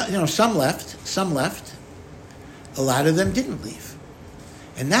didn't. Some left. Some left. A lot of them didn't leave.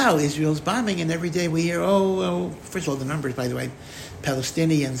 And now Israel's bombing, and every day we hear, first of all, the numbers, by the way,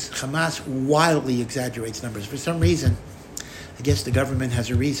 Palestinians, Hamas wildly exaggerates numbers. For some reason, I guess the government has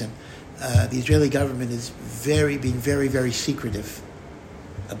a reason. The Israeli government is being very, very secretive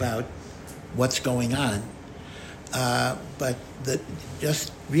about what's going on. But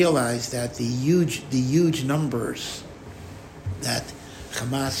just realize that the huge numbers that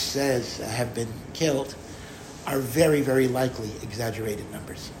Hamas says have been killed are very, very likely exaggerated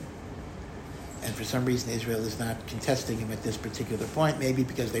numbers. And for some reason, Israel is not contesting them at this particular point, maybe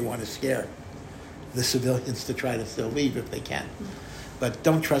because they want to scare the civilians to try to still leave if they can. But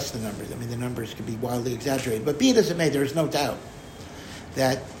don't trust the numbers. I mean, the numbers could be wildly exaggerated. But be it as it may, there is no doubt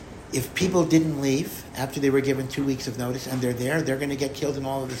that if people didn't leave after they were given 2 weeks of notice and they're there, they're going to get killed in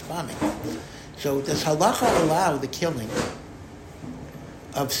all of this bombing. So does halacha allow the killing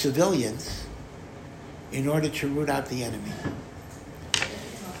of civilians in order to root out the enemy?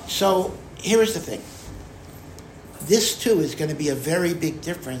 So here is the thing. This too is going to be a very big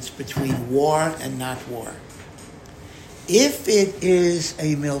difference between war and not war. If it is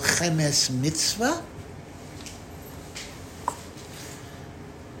a milchemes mitzvah,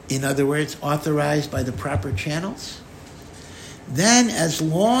 in other words, authorized by the proper channels, then as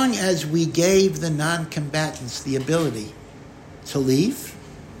long as we gave the non-combatants the ability to leave,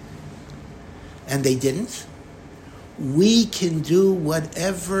 and they didn't, we can do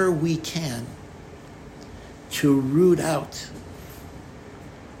whatever we can to root out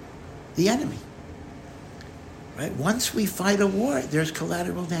the enemy. Right? Once we fight a war, there's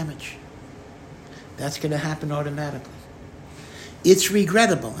collateral damage. That's going to happen automatically. It's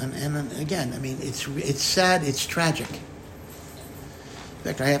regrettable, and again, I mean, it's sad, it's tragic. In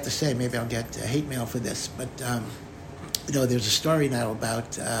fact, I have to say, maybe I'll get hate mail for this, but there's a story now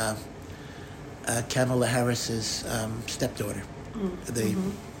about Kamala Harris's stepdaughter,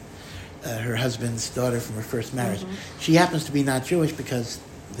 her husband's daughter from her first marriage. Mm-hmm. She happens to be not Jewish because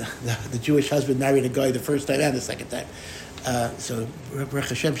the Jewish husband married a guy the first time and the second time. So, Baruch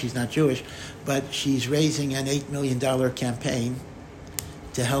Hashem, she's not Jewish, but she's raising an $8 million campaign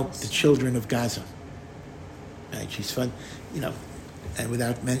to help the children of Gaza. Right? She's fun, and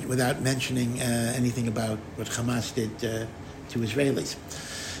without mentioning anything about what Hamas did to Israelis.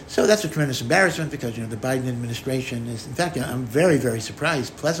 So that's a tremendous embarrassment because, the Biden administration is, in fact, I'm very, very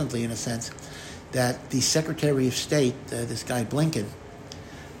surprised, pleasantly in a sense, that the Secretary of State, this guy Blinken,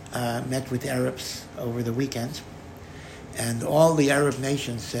 met with Arabs over the weekend, and all the Arab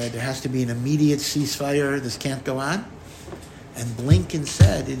nations said there has to be an immediate ceasefire, this can't go on. And Blinken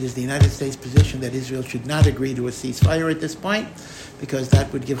said it is the United States' position that Israel should not agree to a ceasefire at this point because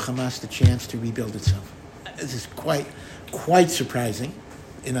that would give Hamas the chance to rebuild itself. This is quite surprising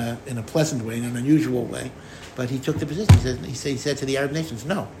in a pleasant way, in an unusual way. But he took the position. He said to the Arab nations,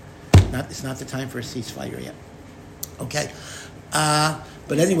 no, it's not the time for a ceasefire yet. Okay.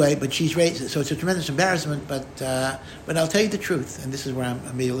 But anyway, she's raised, so it's a tremendous embarrassment, but I'll tell you the truth, and this is where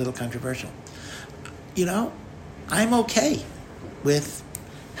I'm being a little controversial. I'm okay with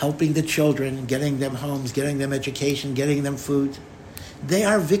helping the children, getting them homes, getting them education, getting them food. They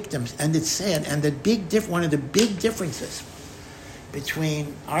are victims, and it's sad. And one of the big differences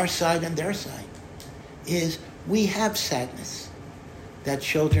between our side and their side is we have sadness that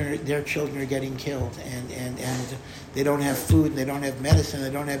their children are getting killed, and they don't have food, and they don't have medicine,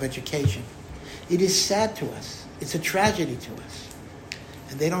 they don't have education. It is sad to us. It's a tragedy to us.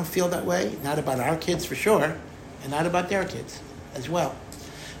 And they don't feel that way, not about our kids for sure, and not about their kids as well.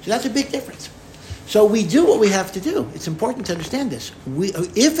 So that's a big difference. So we do what we have to do. It's important to understand this.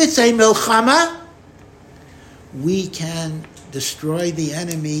 If it's a milchama, we can destroy the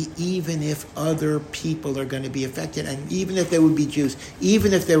enemy even if other people are going to be affected, and even if there would be Jews,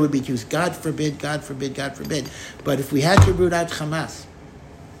 God forbid, God forbid, God forbid. But if we had to root out Hamas,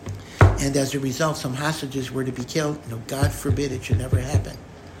 and as a result some hostages were to be killed, God forbid, it should never happen.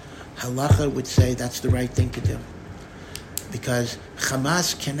 Halacha would say that's the right thing to do. Because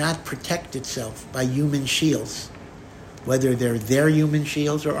Hamas cannot protect itself by human shields, whether they're their human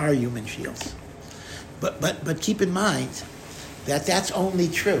shields or our human shields. But keep in mind that that's only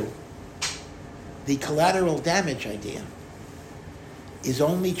true. The collateral damage idea is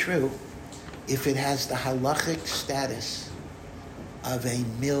only true if it has the halachic status of a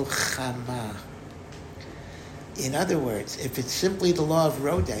milchama. In other words, if it's simply the law of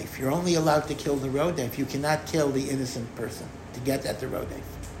Rodef, you're only allowed to kill the Rodef. You cannot kill the innocent person to get at the Rodef.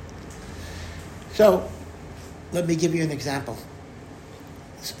 So, let me give you an example.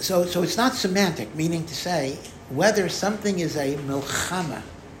 So it's not semantic, meaning to say whether something is a milchama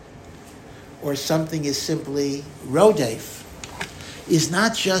or something is simply Rodef is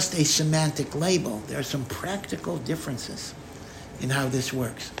not just a semantic label. There are some practical differences in how this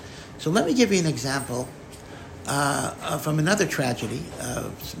works. So let me give you an example from another tragedy,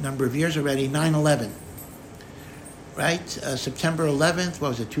 a number of years already, 9/11, right? September 11th,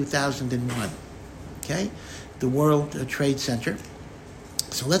 2001, okay? The World Trade Center.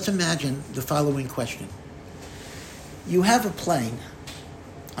 So let's imagine the following question. You have a plane,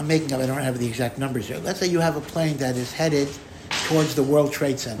 I'm making up, I don't have the exact numbers here. Let's say you have a plane that is headed towards the World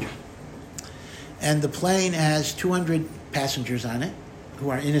Trade Center. And the plane has 200 passengers on it who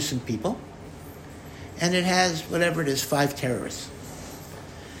are innocent people. And it has, whatever it is, 5 terrorists.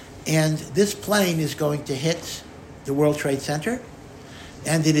 And this plane is going to hit the World Trade Center.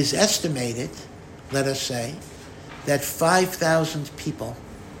 And it is estimated, let us say, that 5,000 people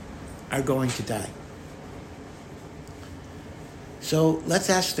are going to die. So let's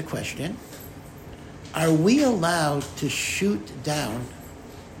ask the question, are we allowed to shoot down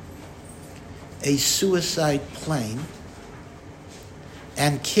a suicide plane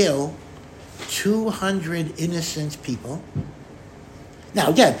and kill 200 innocent people? Now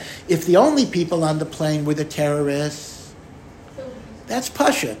again, if the only people on the plane were the terrorists, that's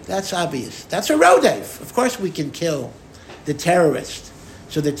pasha, that's obvious. That's a rodef. Of course we can kill the terrorist,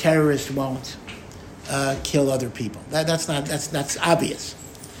 so the terrorist won't kill other people. That's obvious.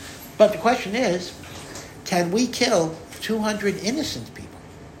 But the question is, can we kill 200 innocent people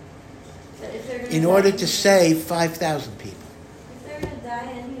in order to save 5,000 people? If they're going to die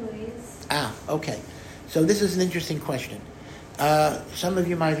anyways. Okay. So this is an interesting question. Some of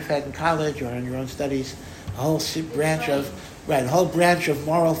you might have had in college or in your own studies a whole branch of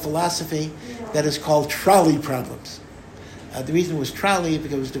moral philosophy that is called trolley problems. The reason it was trolley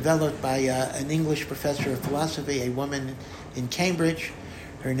because it was developed by an English professor of philosophy, a woman in Cambridge.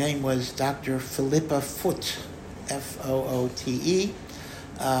 Her name was Dr. Philippa Foot, F-O-O-T-E.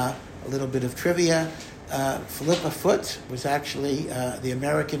 A little bit of trivia. Philippa Foot was actually the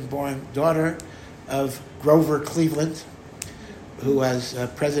American-born daughter of Grover Cleveland, who was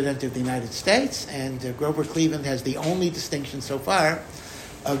President of the United States, and Grover Cleveland has the only distinction so far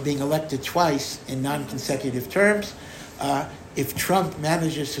of being elected twice in non-consecutive terms. If Trump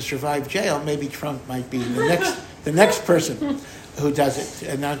manages to survive jail, maybe Trump might be the next person who does it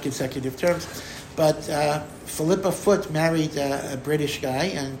in non-consecutive terms. But Philippa Foot married a British guy,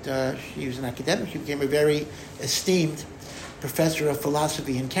 and she was an academic. She became a very esteemed professor of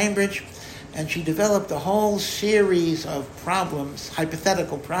philosophy in Cambridge. And she developed a whole series of problems,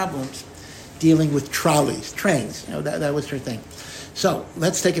 hypothetical problems, dealing with trolleys, trains. That was her thing. So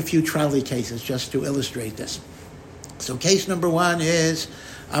let's take a few trolley cases just to illustrate this. So case number 1 is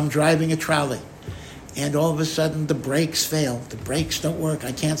I'm driving a trolley, and all of a sudden the brakes fail. The brakes don't work.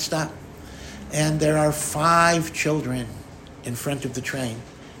 I can't stop. And there are 5 children in front of the train,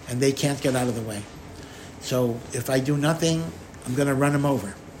 and they can't get out of the way. So if I do nothing, I'm going to run them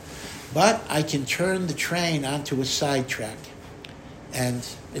over. But I can turn the train onto a side track, and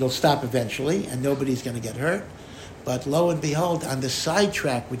it'll stop eventually, and nobody's going to get hurt. But lo and behold, on the side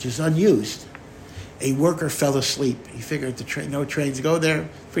track, which is unused, a worker fell asleep. He figured no trains go there.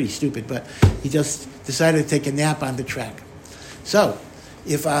 Pretty stupid, but he just decided to take a nap on the track. So,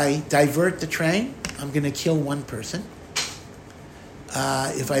 if I divert the train, I'm going to kill 1 person.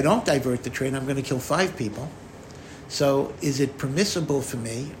 If I don't divert the train, I'm going to kill 5 people. So is it permissible for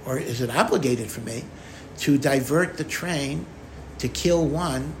me, or is it obligated for me, to divert the train to kill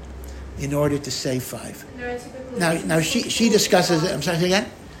one in order to save five? There are typically Now she discusses it. I'm sorry, say again?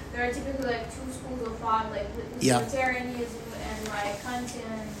 There are typically like two schools of thought, like Yeah. libertarianism and like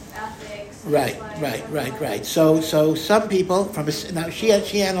Kantian ethics. and Right, like, right. So some people now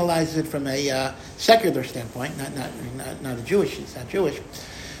she analyzes it from a secular standpoint, not a Jewish. She's not Jewish.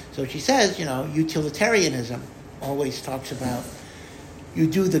 So she says, utilitarianism always talks about you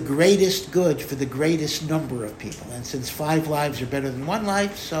do the greatest good for the greatest number of people, and since 5 lives are better than 1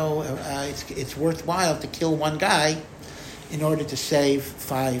 life, so it's worthwhile to kill one guy in order to save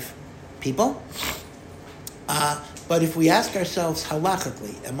 5 people. But if we ask ourselves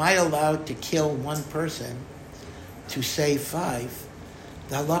halachically, am I allowed to kill one person to save 5?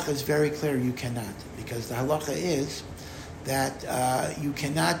 The halacha is very clear you cannot, because the halacha is that you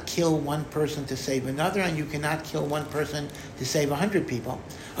cannot kill one person to save another, and you cannot kill one person to save 100 people,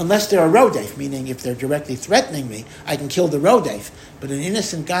 unless they're a rodef, meaning if they're directly threatening me, I can kill the rodef. But an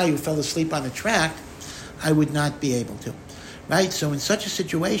innocent guy who fell asleep on the track, I would not be able to. Right? So in such a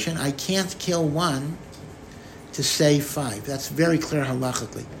situation, I can't kill one to save 5. That's very clear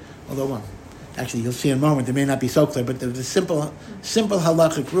halachically. Although, actually, you'll see in a moment, it may not be so clear, but the simple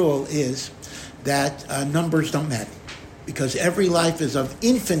halachic rule is that numbers don't matter, because every life is of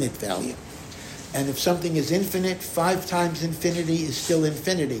infinite value. And if something is infinite, 5 times infinity is still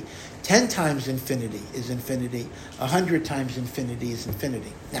infinity. 10 times infinity is infinity. 100 times infinity is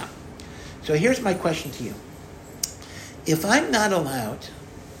infinity. Now, so here's my question to you. If I'm not allowed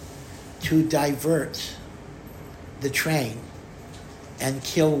to divert the train and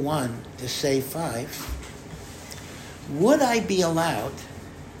kill one to save 5, would I be allowed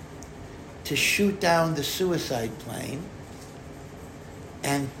to shoot down the suicide plane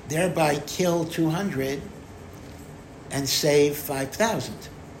and thereby kill 200 and save 5,000?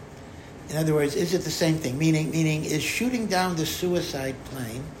 In other words, is it the same thing? Meaning, is shooting down the suicide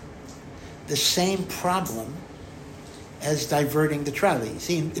plane the same problem as diverting the trolley?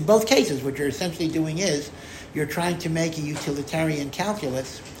 See, in both cases, what you're essentially doing is you're trying to make a utilitarian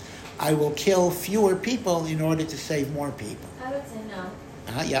calculus. I will kill fewer people in order to save more people. I would say no.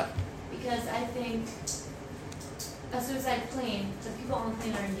 Yeah. Because I think a suicide plane, the people on the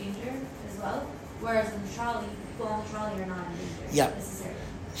plane are in danger as well. Whereas in the trolley, people on the trolley are not in danger necessarily.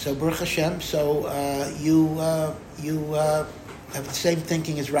 So Baruch Hashem, you have the same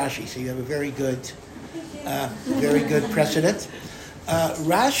thinking as Rashi. So you have a very good precedent.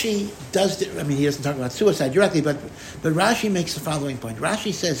 Rashi does, he doesn't talk about suicide directly, but Rashi makes the following point.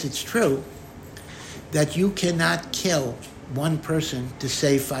 Rashi says it's true that you cannot kill one person to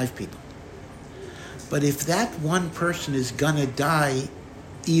save 5 people. But if that one person is going to die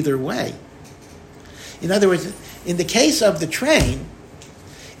either way, in other words, in the case of the train,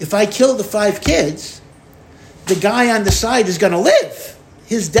 if I kill the 5 kids, the guy on the side is going to live.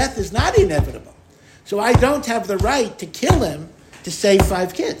 His death is not inevitable. So I don't have the right to kill him to save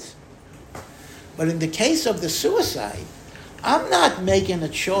 5 kids. But in the case of the suicide, I'm not making a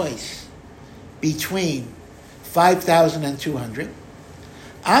choice between 5,000 and 200.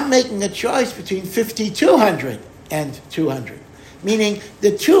 I'm making a choice between 5,200 and 200. Meaning the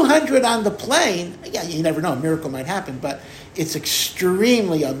 200 on the plane, you never know, a miracle might happen, but it's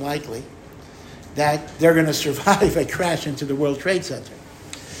extremely unlikely that they're going to survive a crash into the World Trade Center.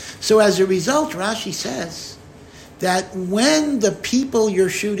 So as a result, Rashi says that when the people you're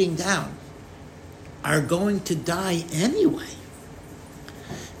shooting down are going to die anyway,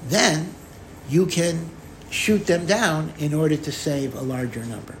 then you can shoot them down in order to save a larger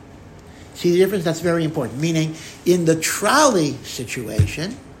number. See the difference? That's very important. Meaning, in the trolley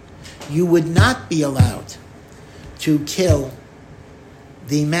situation, you would not be allowed to kill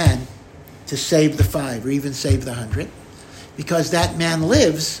the man to save the 5 or even save the 100, because that man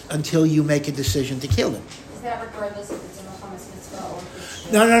lives until you make a decision to kill him. Is that regardless if it's a Muhammad's mitzvah or if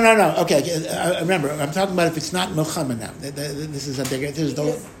it's... No. Okay, remember, I'm talking about if it's not Muhammad now. This is a bigger...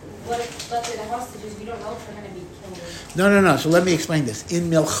 What if, let's say, the hostages, we don't know if they're going to be killed? No. So let me explain this. In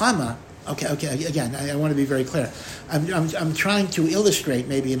Milchama, okay. Again, I want to be very clear. I'm trying to illustrate,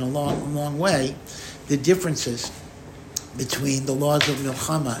 maybe in a long way, the differences between the laws of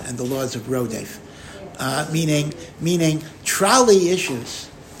Milchama and the laws of Rodef. Meaning trolley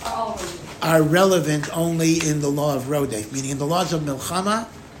issues are relevant only in the law of Rodef. Meaning in the laws of Milchama,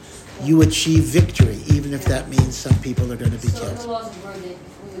 you achieve victory, even if that means some people are going to be killed. So in the laws of Rodef,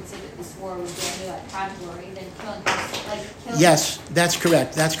 we would say that this war would go into that category, then killing. Yes, that's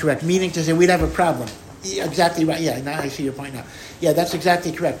correct. Meaning to say we'd have a problem. Yeah, exactly right. Yeah, now I see your point now. Yeah, that's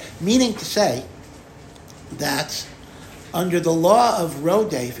exactly correct. Meaning to say that under the law of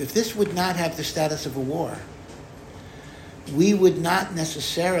Rodef, if this would not have the status of a war, we would not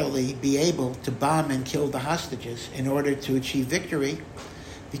necessarily be able to bomb and kill the hostages in order to achieve victory,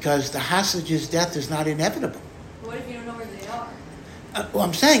 because the hostages' death is not inevitable. What if you don't know where they are? Well,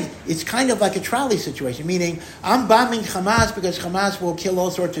 I'm saying it's kind of like a trolley situation, meaning I'm bombing Hamas because Hamas will kill all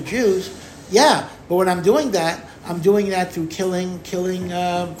sorts of Jews. Yeah, but when I'm doing that through killing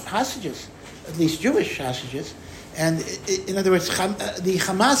hostages, at least Jewish hostages. And in other words, the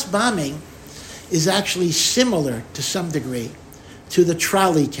Hamas bombing is actually similar to some degree to the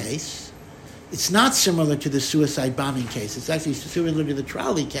trolley case. It's not similar to the suicide bombing case. It's actually similar to the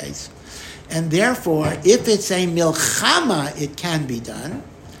trolley case. And therefore, if it's a milchama, it can be done.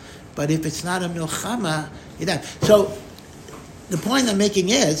 But if it's not a milchama, it doesn't. So the point I'm making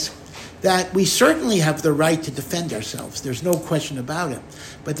is that we certainly have the right to defend ourselves. There's no question about it.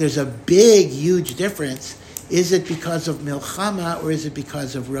 But there's a big, huge difference. Is it because of milchama or is it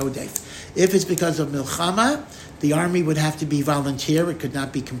because of rodef? If it's because of milchama, the army would have to be volunteer. It could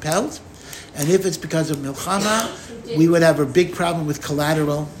not be compelled. And if it's because of milchama, we would have a big problem with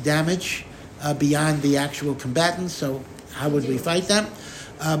collateral damage beyond the actual combatants. So how would we fight them?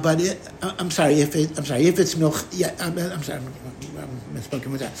 If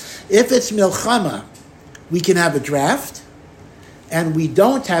it's milchama, we can have a draft, and we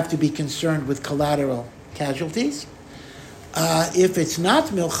don't have to be concerned with collateral casualties. If it's not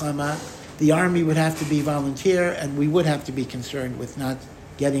milchama, the army would have to be volunteer, and we would have to be concerned with not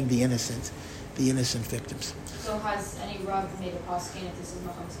getting the innocent victims. So has any Rav made a poskin if this is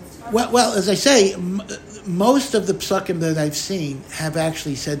Milchamas Mitzvah? Well, as I say, most of the psukim that I've seen have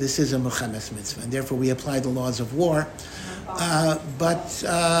actually said this is a Milchamas Mitzvah, and therefore we apply the laws of war. But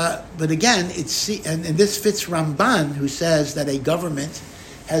again, and this fits Ramban, who says that a government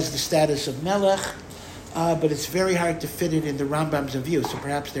has the status of melech, but it's very hard to fit it into Rambam's view. So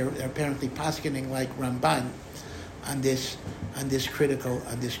perhaps they're apparently poskening like Ramban on this critical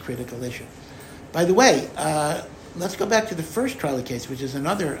issue. By the way, let's go back to the first trolley case, which is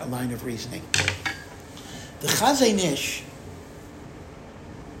another line of reasoning. The Chazon Ish.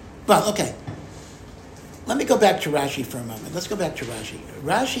 Well, okay. Let me go back to Rashi for a moment. Let's go back to Rashi.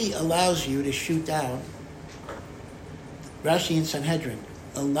 Rashi allows you to shoot down. Rashi in Sanhedrin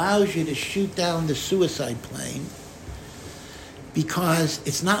allows you to shoot down the suicide plane because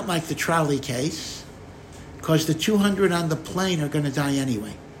it's not like the trolley case, because the 200 on the plane are going to die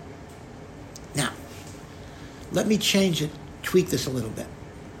anyway. Now, let me tweak this a little bit.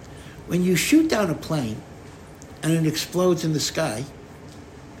 When you shoot down a plane and it explodes in the sky,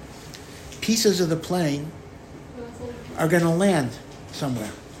 pieces of the plane are going to land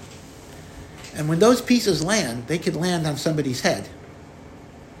somewhere. And when those pieces land, they could land on somebody's head,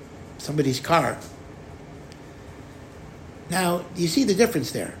 somebody's car. Now, do you see the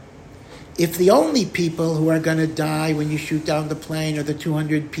difference there? If the only people who are going to die when you shoot down the plane are the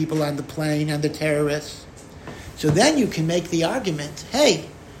 200 people on the plane and the terrorists, so then you can make the argument, hey,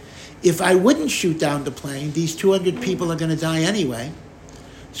 if I wouldn't shoot down the plane, these 200 people are going to die anyway,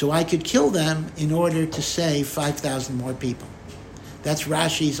 so I could kill them in order to save 5,000 more people. That's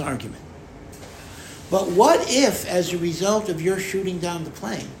Rashi's argument. But what if, as a result of your shooting down the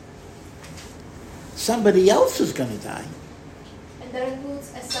plane, somebody else is going to die? And that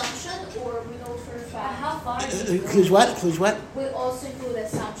includes assumption, or we know for a fact? How far do you go? Includes what? We also include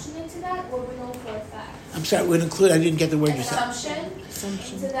assumption into that, or we know for a fact? I'm sorry, would include, I didn't get the word you said. Assumption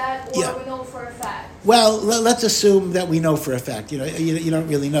into that, or we know for a fact? Well, let's assume that we know for a fact. You don't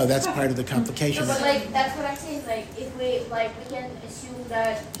really know. That's part of the complication. No, but that's what I'm saying. If we can assume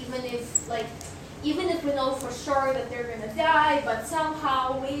that even if we know for sure that they're gonna die, but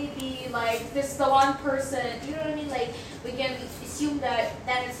somehow maybe this the one person, you know what I mean? We can assume that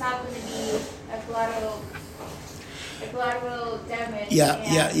it's not gonna be a collateral damage.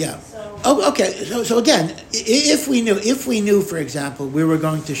 Yeah. So. Oh, okay. So again, if we knew, for example, we were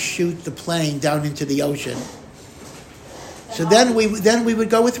going to shoot the plane down into the ocean, so then we would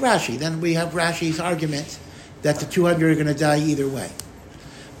go with Rashi. Then we have Rashi's argument that the 200 are going to die either way.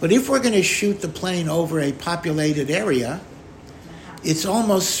 But if we're going to shoot the plane over a populated area, it's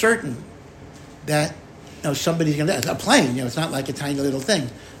almost certain that somebody's going to die. It's a plane, it's not like a tiny little thing.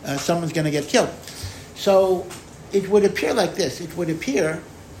 Someone's going to get killed. So it would appear like this. It would appear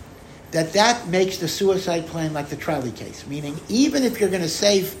that makes the suicide plane like the trolley case, meaning even if you're going to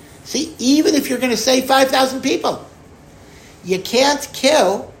save 5,000 people, you can't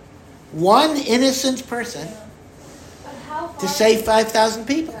kill one innocent person to save 5,000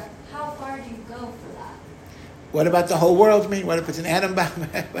 people. How far do you go for that? What about the whole world? What if it's an atom bomb?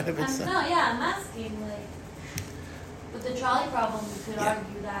 What if it's I'm asking, With the trolley problem, we could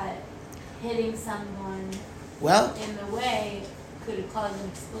argue that hitting someone in the way could cause an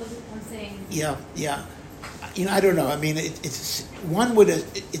explosion. I'm saying. Yeah. I don't know. I mean, it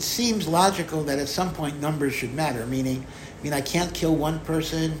seems logical that at some point numbers should matter. Meaning, I can't kill one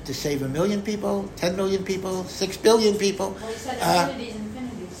person to save 1 million people, 10 million people, 6 billion people. Well, you said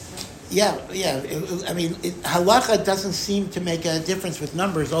infinities. So. Yeah. Halacha doesn't seem to make a difference with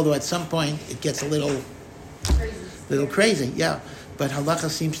numbers, although at some point it gets a little crazy. Yeah, but halacha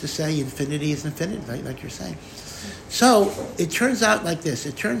seems to say infinity is infinite, right? Like you're saying. So it turns out like this.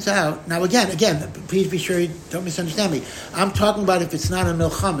 It turns out, now again, please be sure you don't misunderstand me. I'm talking about if it's not a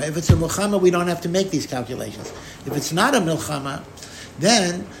milchama. If it's a milchama, we don't have to make these calculations. If it's not a milchama,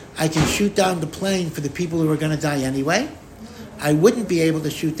 then I can shoot down the plane for the people who are going to die anyway. I wouldn't be able to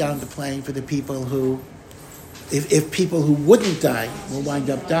shoot down the plane for the people who, if people who wouldn't die will wind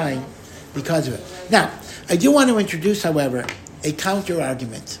up dying because of it. Now, I do want to introduce, however, a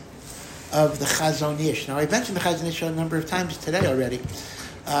counter-argument of the Chazon Ish. Now, I mentioned the Chazon Ish a number of times today already.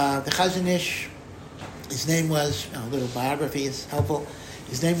 The Chazon Ish, his name was, a little biography is helpful,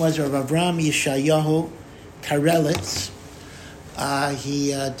 his name was Rav Avram Yeshayahu Karelitz.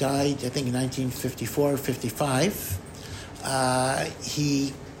 He died, I think, in 1954 or 55.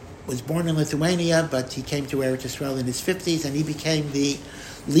 He was born in Lithuania, but he came to Eretz Yisrael in his 50s, and he became the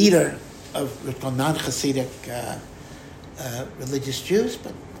leader of what's called non-Hasidic religious Jews,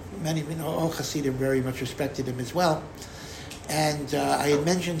 but many, all Hasidim very much respected him as well. And I had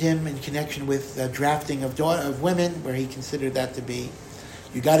mentioned him in connection with the drafting of women, where he considered that to be,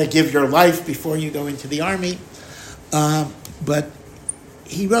 you got to give your life before you go into the army. But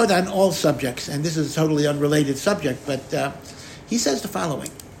he wrote on all subjects, and this is a totally unrelated subject, but he says the following.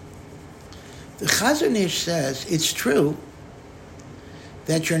 The Chazon Ish says it's true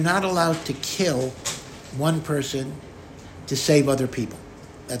that you're not allowed to kill one person to save other people.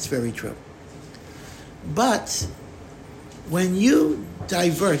 That's very true. But when you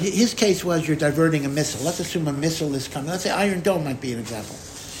divert, his case was you're diverting a missile. Let's assume a missile is coming. Let's say Iron Dome might be an example.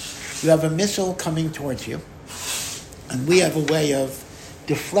 You have a missile coming towards you, and we have a way of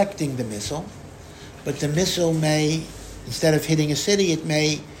deflecting the missile, but the missile may, instead of hitting a city, it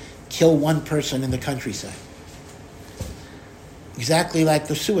may kill one person in the countryside. Exactly like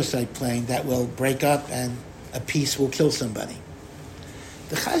the suicide plane that will break up and a piece will kill somebody.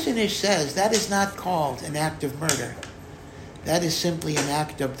 The Chazon Ish says that is not called an act of murder. That is simply an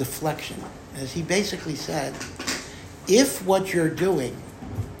act of deflection. As he basically said, if what you're doing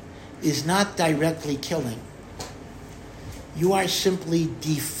is not directly killing, you are simply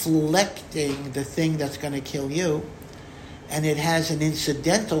deflecting the thing that's going to kill you, and it has an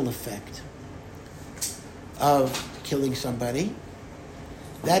incidental effect of killing somebody.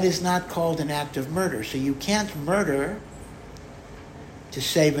 That is not called an act of murder. So you can't murder to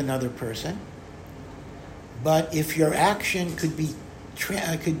save another person. But if your action could be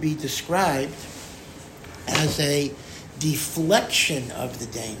described as a deflection of the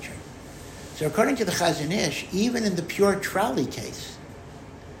danger. So according to the Chazon Ish, even in the pure trolley case,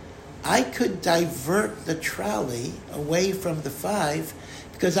 I could divert the trolley away from the 5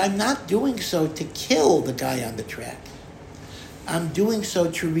 because I'm not doing so to kill the guy on the track. I'm doing so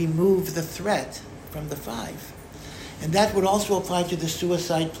to remove the threat from the 5. And that would also apply to the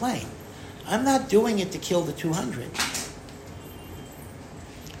suicide plane. I'm not doing it to kill the 200.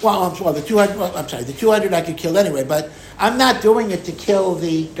 The 200 I could kill anyway, but I'm not doing it to kill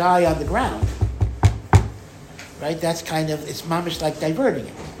the guy on the ground. Right? That's it's mamish like diverting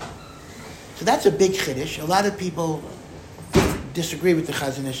it. So that's a big chiddush. A lot of people disagree with the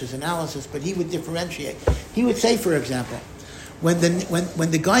Chazon Ish's analysis, but he would differentiate. He would say, for example, when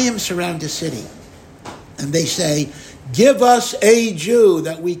the Goyim surround a city and they say, give us a Jew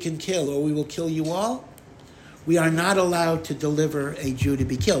that we can kill or we will kill you all, we are not allowed to deliver a Jew to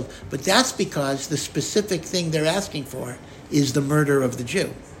be killed. But that's because the specific thing they're asking for is the murder of the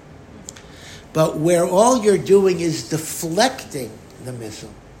Jew. But where all you're doing is deflecting the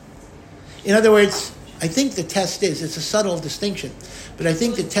missile. In other words, I think the test it's a subtle distinction, but I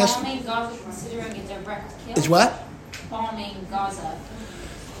think the test... Bombing Gaza considering a direct kill? Is what? Bombing Gaza.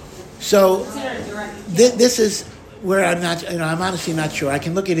 So, this is where I'm not, I'm honestly not sure. I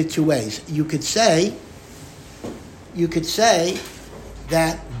can look at it two ways. You could say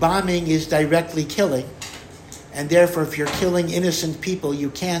that bombing is directly killing, and therefore if you're killing innocent people,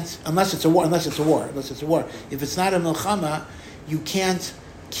 you can't, unless it's a war. If it's not a milchama, you can't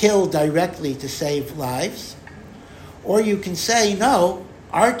kill directly to save lives. Or you can say, no,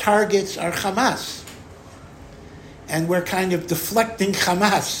 our targets are Hamas. And we're kind of deflecting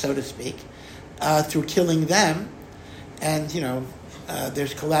Hamas, so to speak, through killing them. and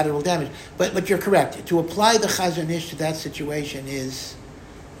there's collateral damage. But you're correct. To apply the Chazon Ish to that situation is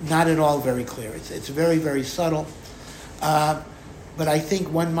not at all very clear. It's very, very subtle. But I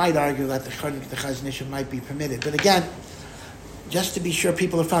think one might argue that the Chazon Ish might be permitted. But again, just to be sure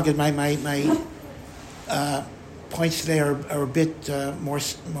people are following, my points today are a bit more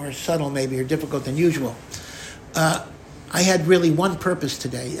subtle, maybe, or difficult than usual. I had really one purpose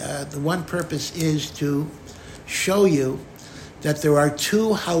today. The one purpose is to show you that there are two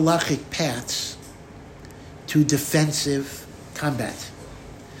halachic paths to defensive combat.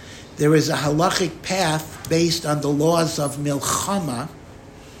 There is a halachic path based on the laws of milchemes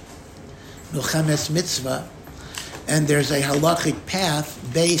mitzvah, and there's a halachic path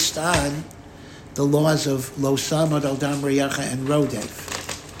based on the laws of lo samad al dam reyacha and rodef.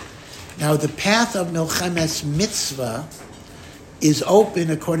 Now, the path of milchemes mitzvah is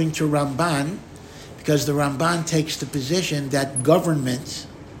open according to Ramban, because the Ramban takes the position that government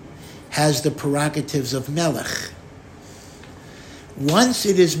has the prerogatives of melech. Once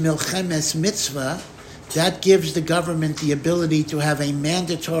it is milchemes mitzvah, that gives the government the ability to have a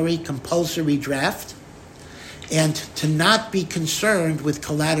mandatory, compulsory draft and to not be concerned with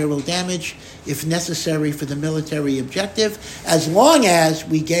collateral damage if necessary for the military objective, as long as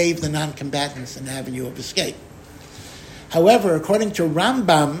we gave the non-combatants an avenue of escape. However, according to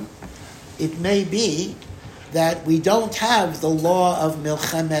Rambam, it may be that we don't have the law of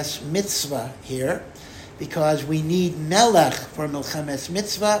milchemes mitzvah here, because we need melech for milchemes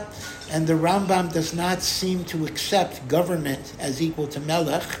mitzvah, and the Rambam does not seem to accept government as equal to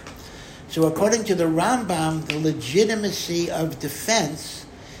melech. So according to the Rambam, the legitimacy of defense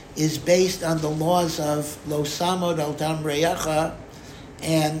is based on the laws of lo samod al dam reyacha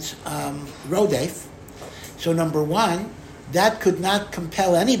and rodef. So number one, that could not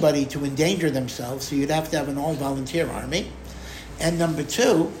compel anybody to endanger themselves, so you'd have to have an all-volunteer army. And number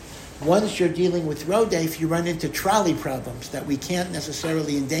two, once you're dealing with rodef, you run into trolley problems that we can't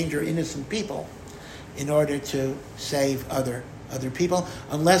necessarily endanger innocent people in order to save other people,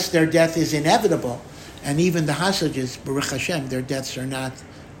 unless their death is inevitable. And even the hostages, Baruch Hashem, their deaths are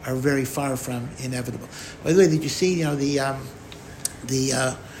very far from inevitable. By the way, did you see,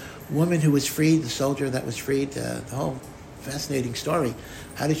 the woman who was freed, the soldier that was freed, the whole fascinating story.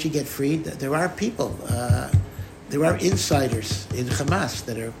 How did she get freed? There are people, there are insiders in Hamas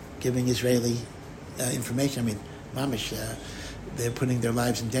that are giving Israeli information. I mean, mamish, they're putting their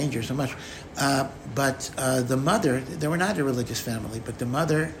lives in danger so much. But the mother, they were not a religious family, but the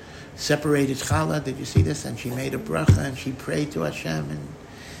mother separated challah. Did you see this? And she made a bracha, and she prayed to Hashem, and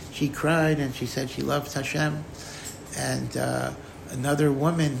she cried, and she said she loved Hashem. And another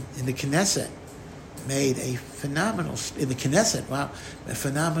woman in the Knesset made a phenomenal speech.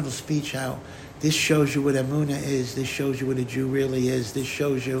 How this shows you what Emunah is. This shows you what a Jew really is. This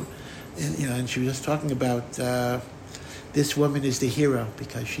shows you, And she was just talking about this woman is the hero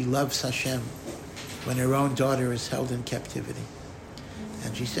because she loves Hashem when her own daughter is held in captivity.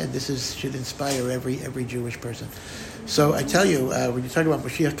 And she said this should inspire every Jewish person. So I tell you, when you talk about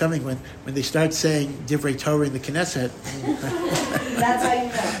Mashiach coming, when they start saying Divrei Torah in the Knesset, that's how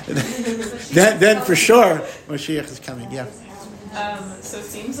you then know. for sure Mashiach is coming. Yeah. So it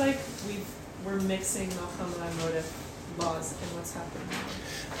seems like we're mixing Milchama and Modif laws in what's happening.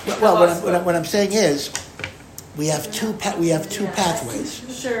 Well, what I'm saying is, we have two pathways.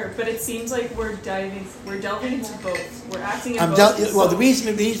 Sure, but it seems like we're delving into both. We're acting in both. The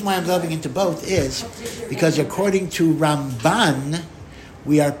reason why I'm delving into both is because according to Ramban,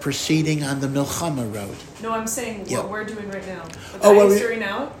 we are proceeding on the Milchama road. No, I'm saying what we're doing right now. The guys starting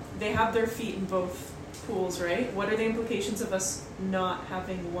out, they have their feet in both pools, right? What are the implications of us not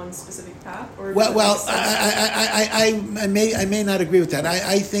having one specific path? Or I may not agree with that.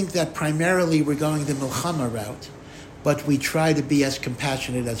 I think that primarily we're going the Milchama route, but we try to be as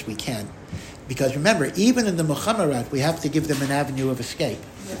compassionate as we can. Because remember, even in the Milchama route, we have to give them an avenue of escape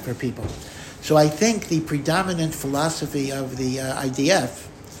for people. So I think the predominant philosophy of the IDF,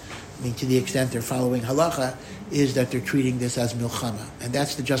 to the extent they're following halacha, is that they're treating this as Milchama. And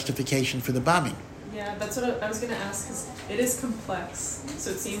that's the justification for the bombing. Yeah, that's what I was going to ask, because it is complex. So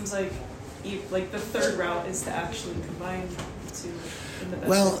it seems like the third route is to actually combine the two in the best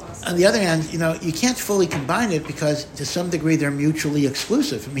way possible. On the other hand, you can't fully combine it because to some degree they're mutually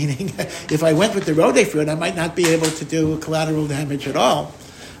exclusive. Meaning, if I went with the Rodef route, I might not be able to do collateral damage at all,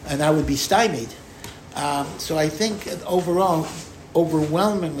 and I would be stymied. So I think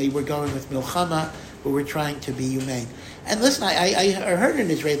overwhelmingly, we're going with Milchama, but we're trying to be humane. And listen, I heard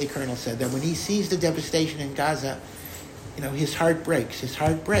an Israeli colonel said that when he sees the devastation in Gaza, his heart breaks.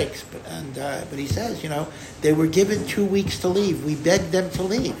 But he says, they were given 2 weeks to leave. We begged them to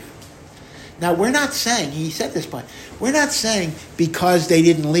leave. Now, we're not saying, he said this point, we're not saying because they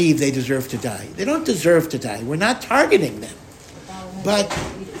didn't leave, they deserve to die. They don't deserve to die. We're not targeting them. But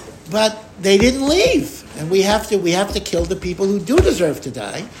they didn't leave. And we have to kill the people who do deserve to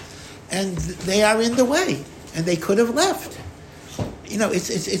die. And they are in the way. And they could have left.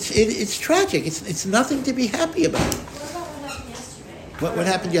 It's tragic. It's nothing to be happy about. What happened yesterday? What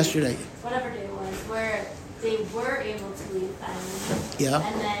happened yesterday? Whatever day it was, where they were able to leave the island. Yeah.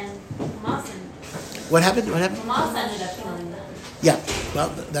 And then Hamas ended up. What happened? Hamas ended up killing them. Yeah. Well,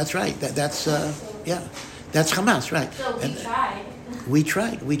 that's right. That's Hamas, right? So we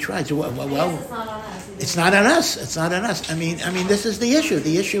tried. We tried. So I guess it's not on us. It's not on us. It's not on us. I mean, this is the issue.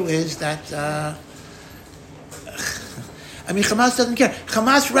 The issue is that. Hamas doesn't care.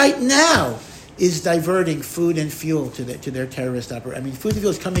 Hamas right now is diverting food and fuel to their terrorist operation. Food and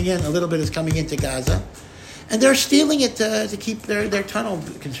fuel is coming in. A little bit is coming into Gaza, and they're stealing it to keep their tunnel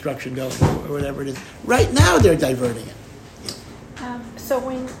construction going or whatever it is. Right now, they're diverting it. So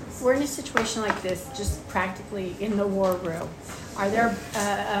when we're in a situation like this, just practically in the war room, are there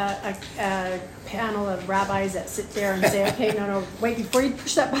a panel of rabbis that sit there and say, okay, no, wait, before you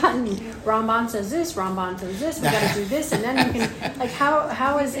push that button, Ramban says this, we got to do this, and then you can,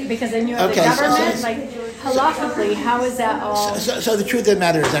 how is it, because then you have the government, halakhically, how is that all? So the truth of the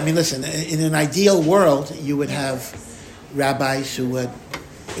matter is, listen, in an ideal world, you would have rabbis who would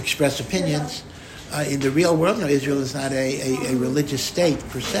express opinions. In the real world, Israel is not a religious state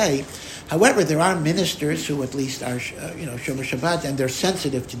per se. However, there are ministers who at least are, Shomer Shabbat, and they're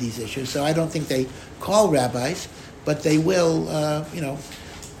sensitive to these issues. So I don't think they call rabbis, but they will,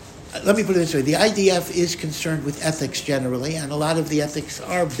 let me put it this way. The IDF is concerned with ethics generally, and a lot of the ethics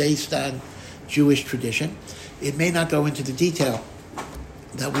are based on Jewish tradition. It may not go into the detail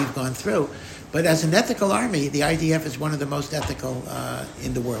that we've gone through, but as an ethical army, the IDF is one of the most ethical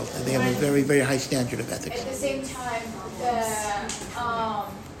in the world. And they have a very, very high standard of ethics. At the same time,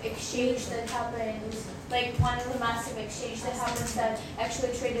 the exchange that happened, one of the massive exchange that happened that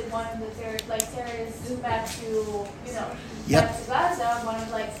actually traded one of the terrorists back to, back to Gaza,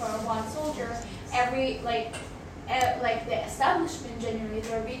 for one soldier, the establishment generally,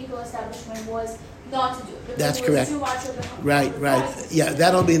 the rabbinical establishment was not to do it. That's it correct. Too much of the Right. Yeah,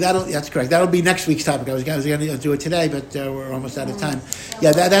 that's correct. That'll be next week's topic. I was going to do it today, but we're almost out of time.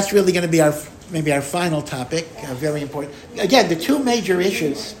 Yeah, that's really going to be our final topic. Very important. Again, the two major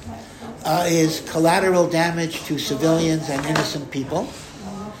issues is collateral damage to civilians and innocent people,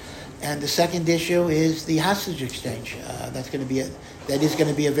 and the second issue is the hostage exchange. That is going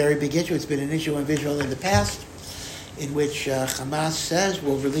to be a very big issue. It's been an issue in Israel in the past, in which Hamas says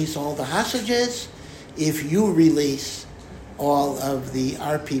we'll release all the hostages if you release all of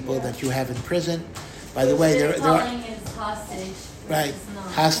our people that you have in prison. By the way, they're calling it hostage. Right,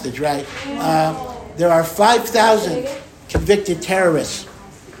 hostage, right. There are 5,000 convicted terrorists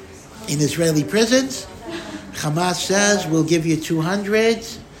in Israeli prisons. Hamas says we'll give you 200,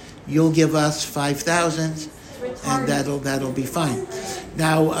 you'll give us 5,000, and that'll be fine.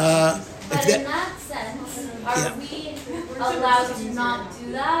 Now, but in that sense, are we allowed to not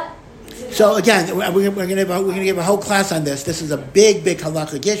do that? So again, we're going to give a whole class on this. This is a big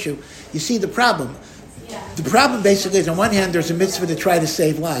halachic issue. You see the problem. Yeah. The problem basically is, on one hand, there's a mitzvah to try to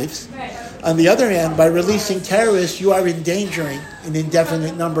save lives. Right. On the other hand, by releasing terrorists, you are endangering an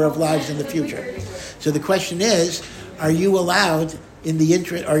indefinite number of lives in the future. So the question is, are you allowed,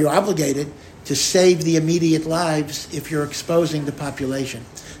 are you obligated to save the immediate lives if you're exposing the population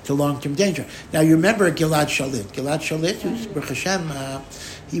to long-term danger? Now, you remember Gilad Shalit. Gilad Shalit, who's, Baruch Hashem,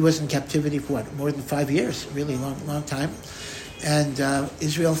 he was in captivity for more than 5 years, really long time. And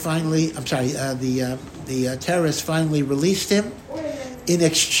Israel the terrorists finally released him in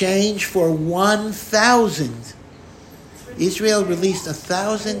exchange for 1,000. Israel released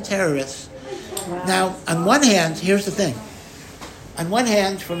 1,000 terrorists. Wow. Now, on one hand, here's the thing. On one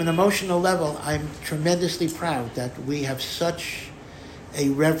hand, from an emotional level, I'm tremendously proud that we have such a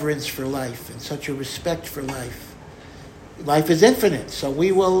reverence for life and such a respect for life. Life is infinite, so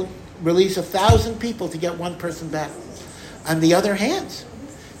we will release 1,000 people to get one person back. On the other hand,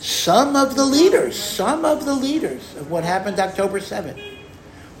 some of the leaders of what happened October 7th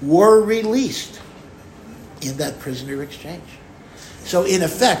were released in that prisoner exchange. So in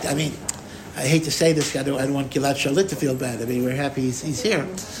effect, I hate to say this, I don't want Gilad Shalit to feel bad. We're happy he's here.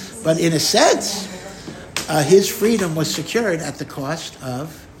 But in a sense, his freedom was secured at the cost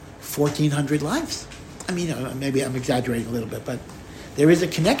of 1,400 lives. Maybe I'm exaggerating a little bit, but There is a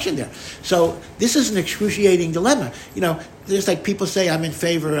connection there. So this is an excruciating dilemma. There's like people say, I'm in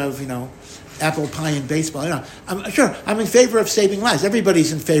favor of, apple pie and baseball. I'm in favor of saving lives.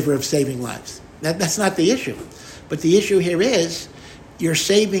 Everybody's in favor of saving lives. That's not the issue. But the issue here is you're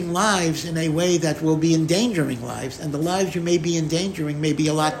saving lives in a way that will be endangering lives, and the lives you may be endangering may be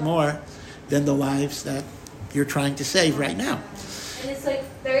a lot more than the lives that you're trying to save right now. And it's like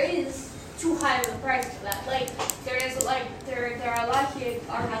there is too high of a price for that. Like there are lucky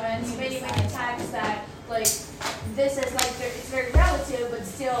arguments, many times that this is it's very relative, but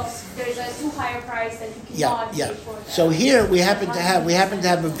still there's a too high a price that you cannot pay for that. So here we happen to have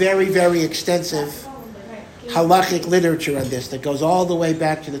a very, very extensive halachic literature on this that goes all the way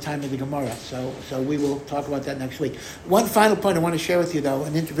back to the time of the Gemara. So we will talk about that next week. One final point I want to share with you, though,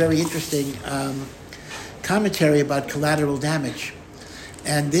 very interesting commentary about collateral damage.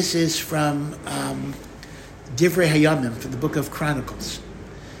 And this is from Divrei Hayamim, from the book of Chronicles.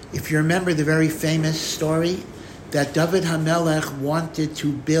 If you remember the very famous story that David HaMelech wanted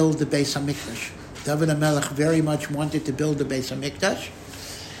to build the Beis HaMikdash. David HaMelech very much wanted to build the Beis HaMikdash.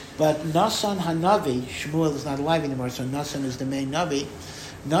 But Nasan HaNavi, Shmuel is not alive anymore, so Nasan is the main Navi.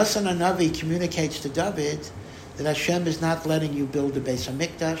 Nasan HaNavi communicates to David that Hashem is not letting you build the Beis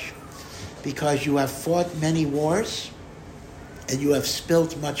HaMikdash because you have fought many wars and you have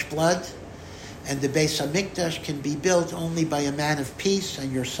spilt much blood, and the Beis HaMikdash can be built only by a man of peace,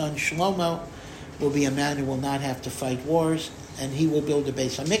 and your son Shlomo will be a man who will not have to fight wars, and he will build the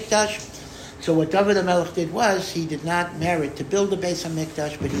Beis HaMikdash. So what David HaMelech did was, he did not merit to build the Beis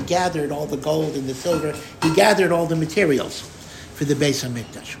HaMikdash, but he gathered all the gold and the silver, he gathered all the materials for the Beis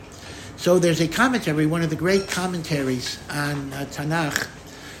HaMikdash. So there's a commentary, one of the great commentaries on Tanakh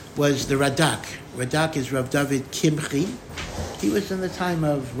was the Radak. Radak is Rav David Kimchi. He was in the time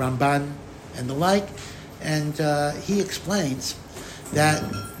of Ramban and the like, and he explains that,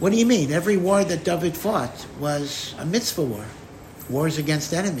 what do you mean? Every war that David fought was a mitzvah war, wars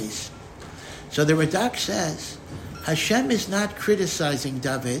against enemies. So the Radak says, Hashem is not criticizing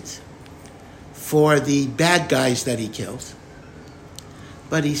David for the bad guys that he killed,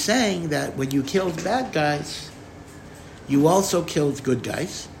 but he's saying that when you killed bad guys, you also killed good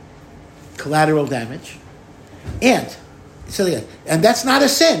guys, collateral damage, and that's not a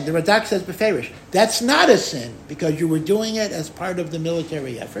sin. The Radak says beferish. That's not a sin because you were doing it as part of the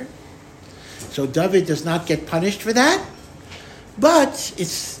military effort. So David does not get punished for that, but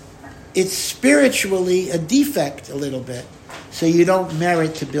it's spiritually a defect a little bit, so you don't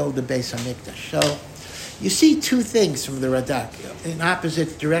merit to build the Beis HaMikdash. So you see two things from the Radak in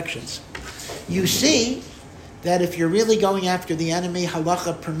opposite directions. You see that if you're really going after the enemy,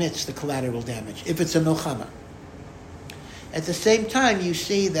 halacha permits the collateral damage, if it's a milchama. At the same time, you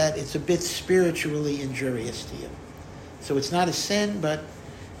see that it's a bit spiritually injurious to you. So it's not a sin, but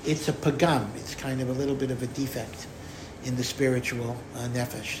it's a pagam. It's kind of a little bit of a defect in the spiritual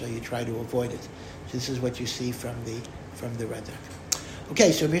nefesh, so you try to avoid it. So this is what you see from the Radak.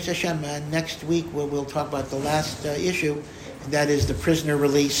 Okay, so Mirza Hashem, next week we'll talk about the last issue, and that is the prisoner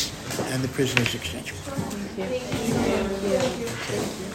release and the prisoner's exchange. Thank you.